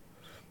know,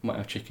 might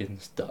have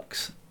chickens,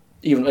 ducks,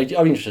 even like,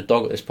 I mean just a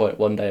dog at this point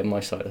one day on my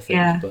side of things,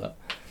 Yeah. but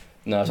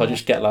no. So I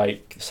just get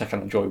like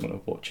second enjoyment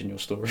of watching your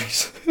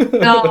stories.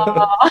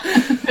 Oh.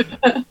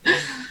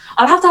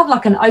 I'll have to have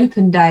like an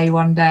open day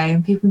one day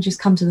and people can just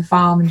come to the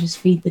farm and just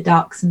feed the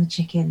ducks and the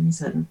chickens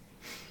and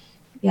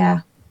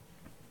yeah,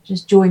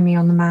 just join me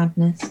on the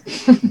madness.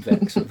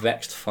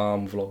 Vexed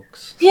farm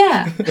vlogs.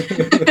 Yeah.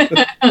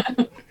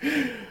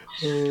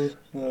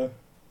 No,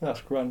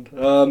 that's grand.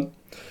 No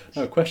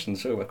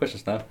questions. Talk about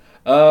questions now.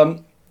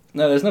 No,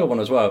 there's another one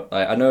as well.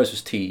 I know this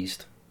was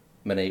teased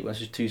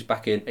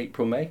back in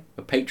April, May.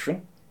 A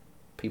patron.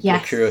 People are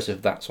Yes. curious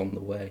if that's on the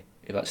way.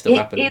 If that's still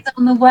happening. It is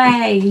on the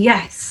way,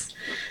 yes.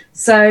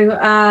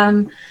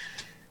 So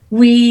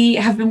we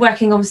have been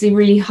working obviously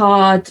really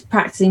hard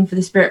practicing for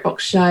the Spiritbox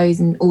shows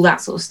and all that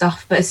sort of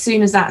stuff. But as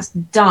soon as that's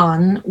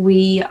done,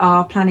 we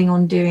are planning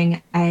on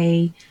doing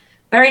a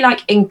very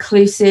like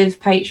inclusive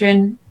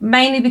patron,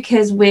 mainly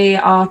because we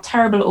are a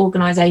terrible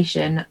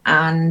organisation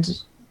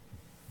and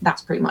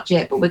that's pretty much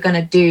it. But we're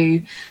going to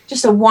do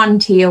just a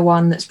 1-tier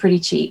one that's pretty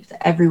cheap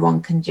that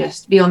everyone can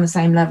just be on the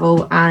same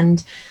level.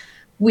 And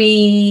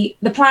the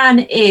plan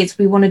is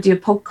we want to do a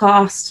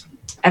podcast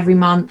every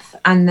month,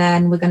 and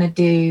then we're going to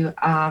do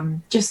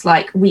just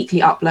like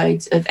weekly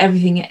uploads of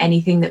everything and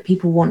anything that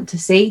people want to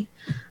see.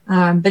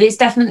 But it's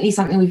definitely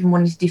something we've been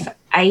wanting to do for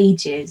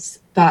ages,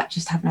 but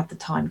just haven't had the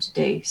time to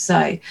do. So,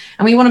 and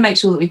we want to make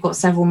sure that we've got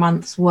several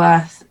months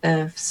worth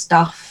of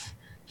stuff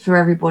for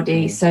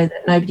everybody so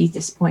that nobody's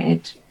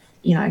disappointed,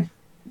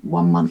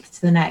 1 month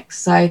to the next.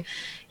 So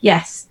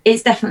yes,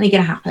 it's definitely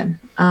going to happen.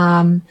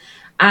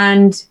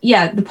 And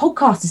yeah, the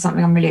podcast is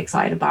something I'm really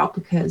excited about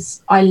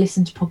because I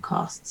listen to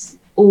podcasts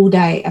all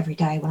day, every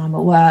day when I'm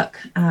at work.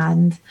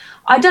 And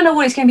I don't know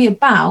what it's going to be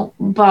about,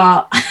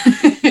 but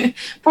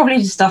probably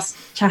just us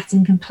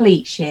chatting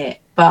complete shit.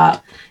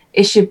 But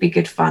it should be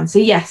good fun. So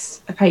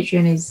yes, a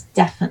Patreon is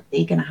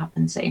definitely going to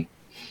happen soon.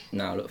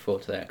 No, I look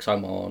forward to that because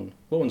I'm on.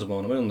 What one's I'm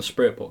on? I'm on the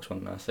Spiritbox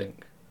one, I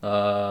think.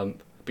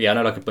 But yeah, I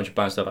know like a bunch of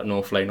bands that like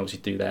North Lane obviously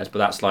do theirs, but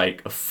that's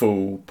like a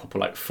proper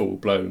like full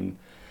blown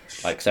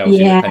like sales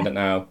independent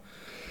now.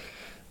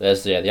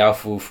 There's the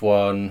Alpha Wolf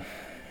one.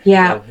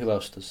 Yeah. Who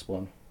else does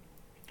one?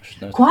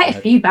 Quite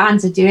a few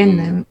bands are doing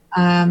them.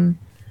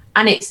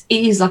 And it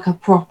is like a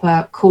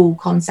proper cool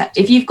concept.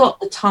 If you've got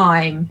the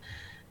time,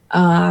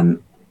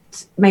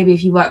 maybe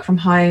if you work from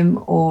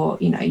home or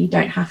you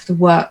don't have to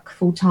work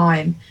full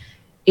time,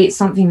 it's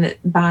something that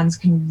bands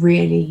can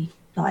really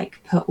like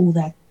put all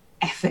their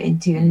effort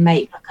into and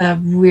make like a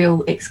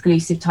real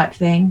exclusive type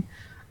thing.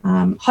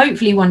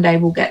 Hopefully one day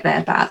we'll get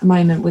there, but at the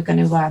moment we're going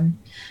to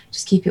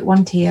just keep it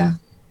 1 tier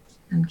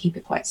and keep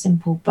it quite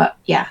simple. But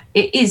yeah,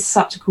 it is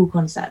such a cool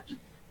concept.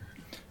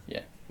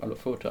 Yeah, I look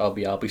forward to it. I'll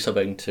be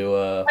subbing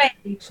to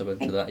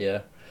that.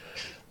 Yeah.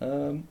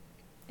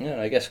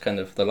 Yeah, I guess kind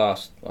of the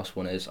last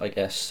one is, I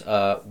guess,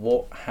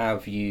 what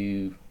have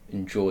you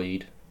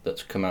enjoyed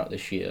that's come out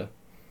this year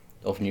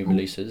of new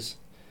releases?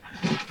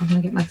 I'm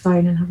going to get my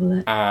phone and have a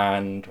look.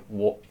 And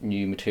what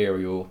new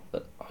material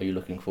that are you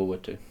looking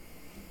forward to?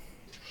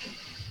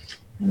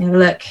 Let me have a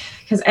look,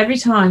 because every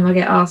time I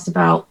get asked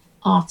about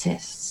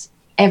artists,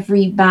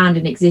 every band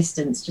in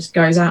existence just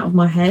goes out of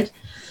my head.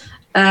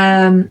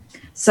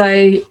 So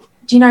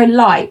do you know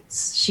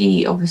Lights?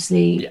 She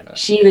obviously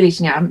she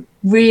released. Yeah, I'm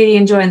really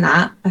enjoying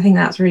that. I think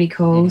that's really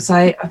cool. So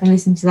I've been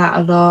listening to that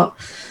a lot.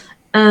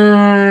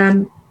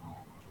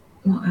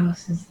 What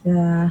else is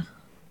there?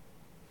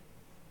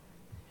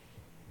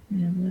 Let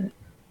me have a look.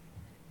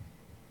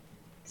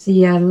 So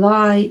yeah,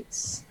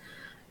 Lights.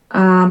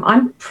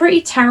 I'm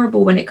pretty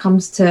terrible when it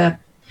comes to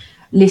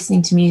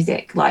listening to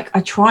music. Like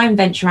I try and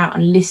venture out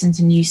and listen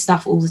to new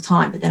stuff all the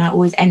time, but then I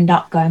always end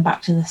up going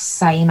back to the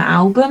same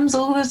albums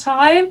all the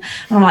time. And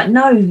I'm like,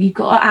 no, you've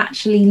got to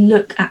actually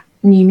look at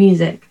new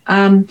music.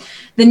 The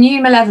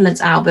new Malevolence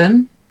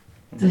album,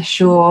 for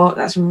sure,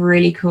 that's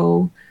really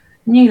cool.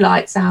 New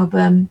Lights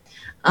album.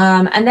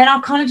 And then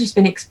I've kind of just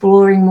been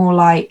exploring more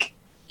like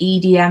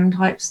EDM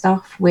type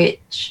stuff,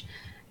 which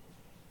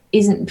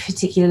isn't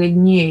particularly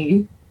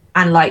new.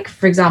 And like,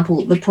 for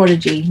example, The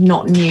Prodigy,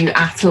 not new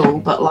at all,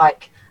 but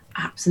like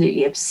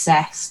absolutely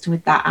obsessed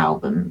with that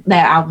album,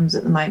 their albums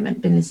at the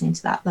moment. Been listening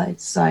to that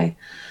loads. So,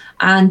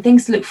 and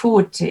things to look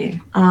forward to.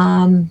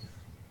 Trying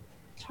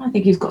to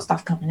think who's got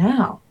stuff coming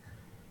out.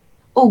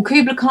 Oh,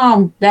 Kubla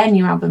Khan, their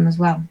new album as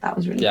well. That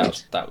was really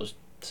good. That was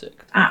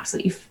Sick.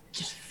 Absolutely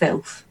just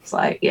filth. It's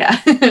like,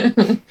 yeah.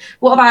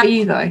 What about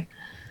you though?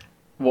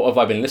 What have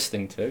I been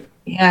listening to?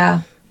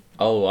 Yeah.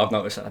 Oh, I've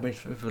noticed that. Let me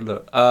have a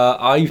look.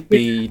 I've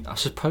been, I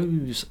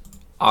suppose,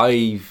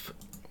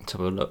 let's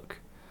have a look.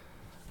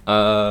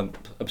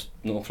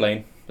 North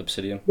Lane,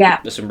 Obsidian. Yeah.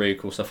 There's some really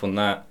cool stuff on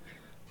that.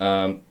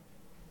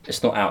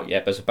 It's not out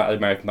yet, but it's about an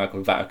American band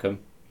called Vatican.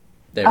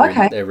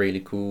 They're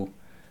really cool.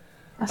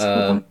 That's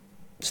cool.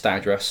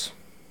 Stag Dress.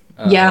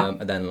 Yeah.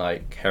 And then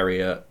like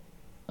Harriet.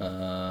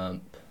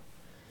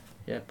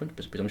 Yeah, I'm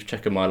just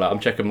checking I'm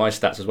checking my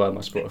stats as well,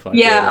 my Spotify.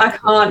 Yeah, I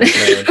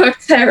can't. I'm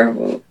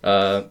terrible.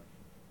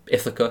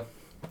 Ithaca,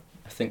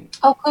 I think.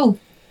 Oh, cool.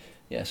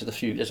 Yeah, so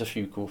there's a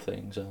few cool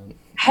things.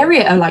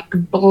 Harriet are like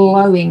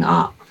blowing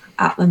up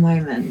at the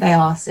moment. They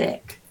are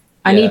sick.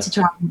 I need to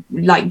try and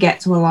like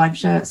get to a live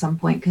show at some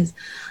point because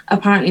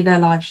apparently their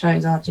live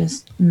shows are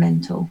just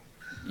mental.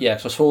 Yeah,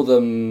 so I saw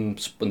them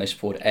when they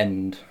supported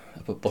End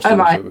up at Boston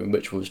Room,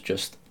 which was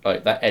just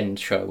like that End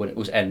show when it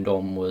was End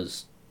on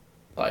was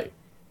like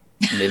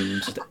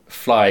limbs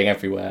flying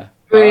everywhere.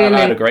 Really? I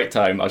had a great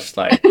time. I was just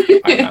like, I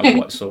remember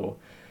what I saw.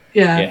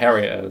 Yeah,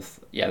 Harriet,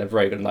 they're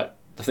very good. And like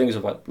the things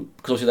of like,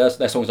 because obviously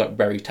their songs like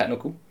very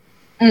technical.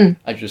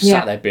 I just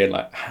sat there being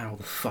like, how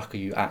the fuck are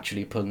you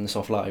actually pulling this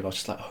off live? I was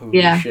just like,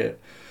 holy shit.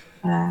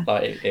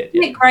 Like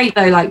Isn't it great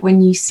though, like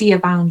when you see a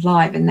band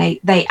live and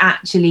they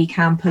actually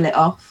can pull it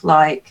off?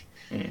 Like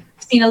I've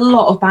seen a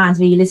lot of bands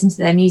where you listen to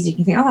their music and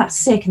you think, oh, that's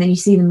sick, and then you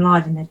see them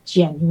live and they're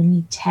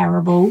genuinely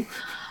terrible.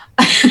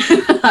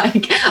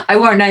 Like I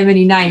won't name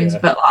any names,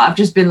 but I've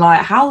just been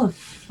like, how the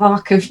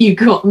fuck have you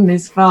gotten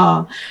this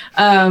far?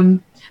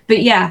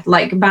 But yeah,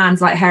 like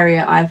bands like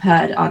Harriet I've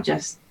heard are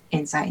just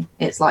insane.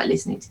 It's like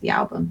listening to the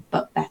album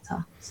but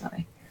better. So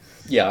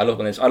yeah, I love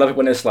it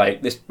when it's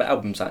like this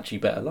album's actually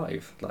better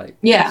live. Like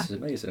this is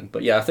amazing.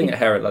 But yeah, I think at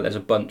Harriet like there's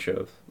a bunch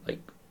of like,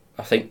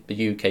 I think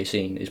the UK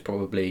scene is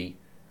probably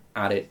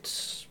at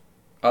its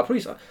I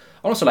want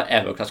to say like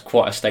ever, because that's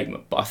quite a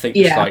statement, but I think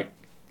it's like,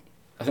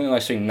 I think the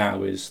nice thing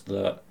now is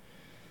that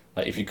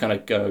like if you kind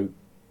of go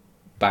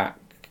back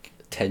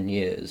 10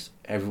 years,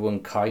 everyone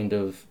kind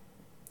of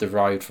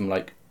derived from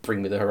like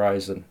Bring Me the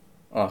Horizon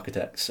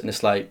architects, and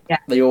it's like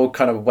they all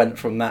kind of went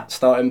from that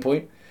starting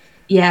point.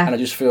 And it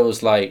just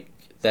feels like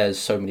there's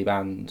so many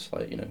bands,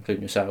 like, you know,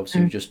 including yourselves,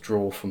 who just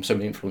draw from so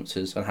many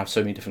influences and have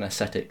so many different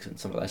aesthetics and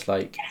stuff like that. It's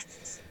like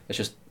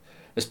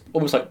it's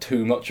almost like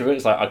too much of it.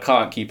 It's like I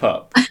can't keep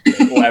up.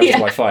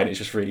 Whatever I find, it's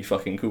just really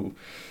fucking cool.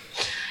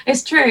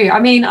 It's true. I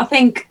mean, I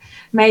think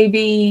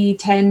maybe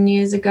 10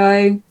 years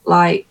ago,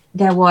 like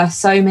there were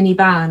so many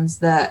bands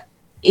that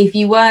if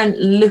you weren't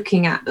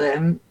looking at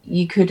them,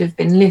 you could have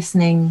been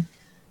listening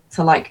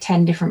to like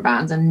 10 different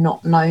bands and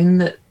not known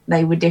that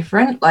they were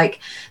different. Like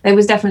there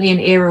was definitely an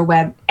era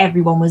where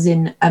everyone was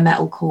in a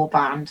metalcore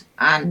band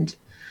and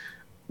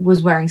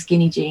was wearing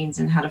skinny jeans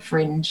and had a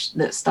fringe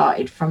that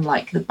started from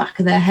like the back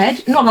of their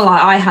head. Not gonna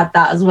lie, I had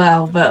that as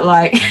well, but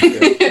like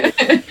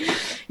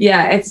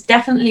yeah, it's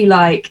definitely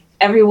like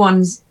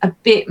everyone's a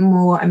bit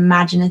more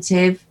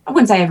imaginative. I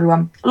wouldn't say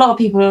everyone. A lot of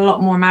people are a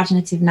lot more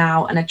imaginative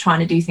now and are trying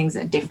to do things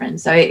that are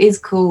different. So it is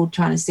cool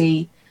trying to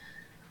see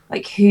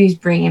like who's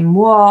bringing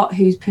what,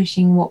 who's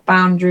pushing what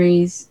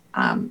boundaries.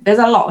 There's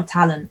a lot of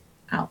talent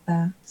out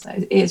there, so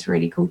it's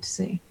really cool to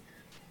see.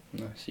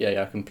 Nice.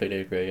 Yeah, I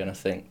completely agree, and I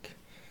think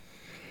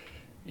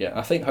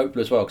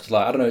hopefully as well, because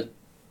like I don't know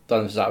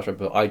this is out,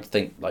 but I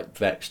think like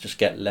Vex just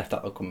get left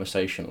out of the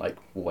conversation like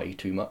way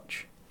too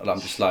much, and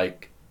I'm just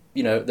like,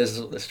 you know, there's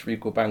this really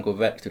cool band called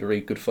Vex did a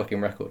really good fucking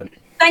record.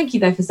 Thank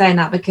you though for saying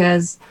that,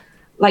 because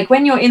like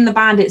when you're in the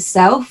band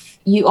itself,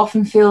 you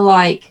often feel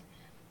like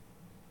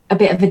a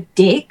bit of a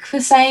dick for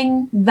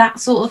saying that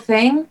sort of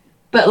thing,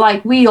 but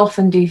like we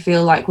often do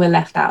feel like we're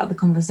left out of the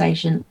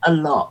conversation a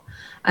lot,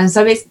 and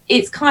so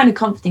it's kind of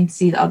comforting to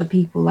see that other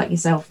people like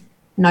yourself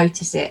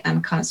notice it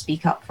and kind of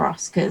speak up for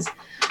us, because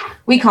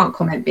we can't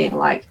comment being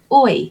like,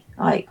 oi,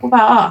 like what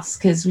about us,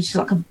 because we're just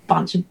like a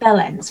bunch of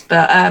bellends.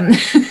 But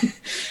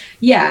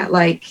yeah,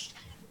 like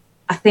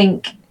I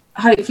think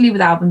hopefully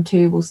with album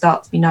 2 we'll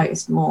start to be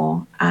noticed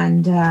more,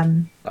 and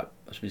like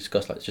as we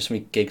discussed, like just some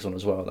gigs on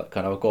as well, that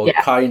kind of I've got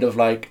I've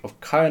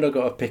kind of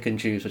got to pick and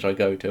choose which I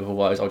go to,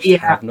 otherwise I'll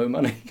just have no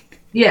money.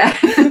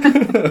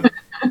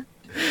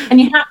 And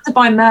you have to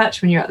buy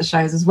merch when you're at the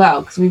shows as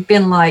well, because we've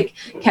been like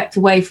kept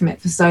away from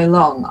it for so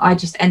long. I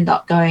just end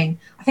up going,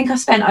 I think I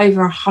spent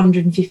over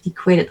 150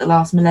 quid at the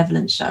last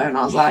Malevolent show, and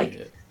I was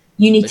like,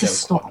 you need to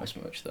stop. Nice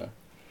merch though.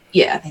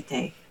 Yeah, they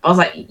do. I was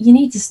like, you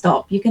need to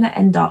stop. You're going to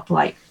end up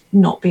like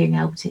not being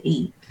able to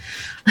eat.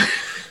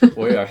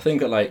 Well, yeah, I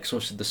think at like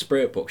sort of the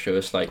Spiritbox show,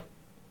 it's like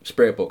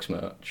Spiritbox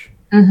merch,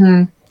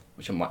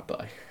 which I might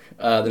buy.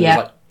 Then there's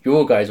like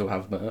your guys will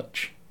have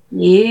merch.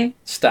 Yeah.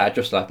 Stat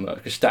Address will have merch,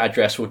 because Stat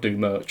Address will do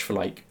merch for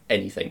like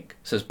anything.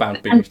 So it's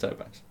bound being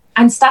bands.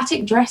 And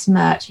Static Dress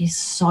merch is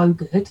so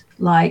good.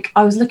 Like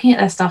I was looking at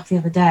their stuff the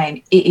other day, and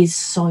it is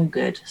so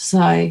good.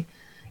 So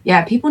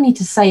yeah, people need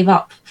to save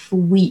up for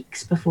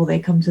weeks before they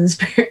come to the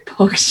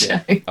Spiritbox show.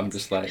 Yeah, I'm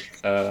just like,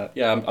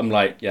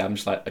 I'm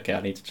just like, okay,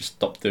 I need to just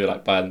stop doing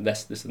like buying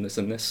this, and this,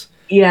 and this.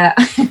 Yeah,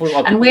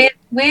 and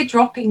we're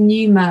dropping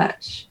new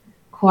merch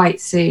quite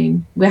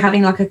soon. We're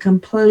having like a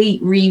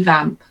complete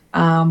revamp.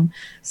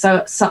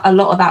 So a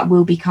lot of that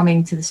will be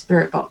coming to the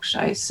Spiritbox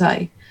show.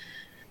 So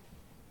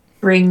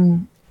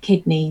bring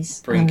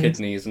kidneys. And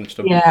just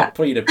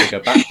probably a bigger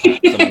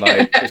backpack. So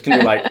like, it's gonna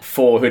be like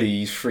 4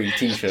 hoodies, 3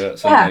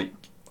 t-shirts, and like,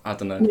 I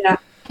don't know. Yeah.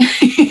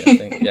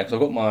 Because I've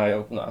got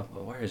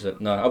where is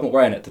it? No, I'm not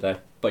wearing it today.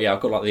 But yeah,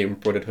 I've got like the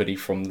embroidered hoodie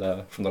from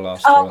the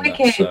last tour and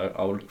that, so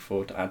I'll look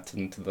forward to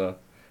adding to the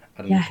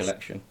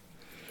collection.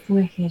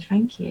 Wicked,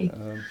 thank you.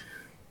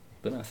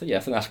 But no, I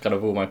think that's kind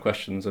of all my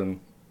questions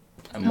and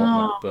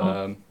whatnot.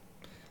 But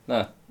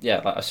like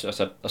I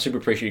said, I super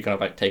appreciate you kind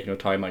of like taking your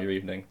time out of your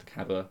evening to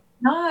have a.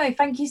 No,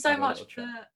 thank you so much for.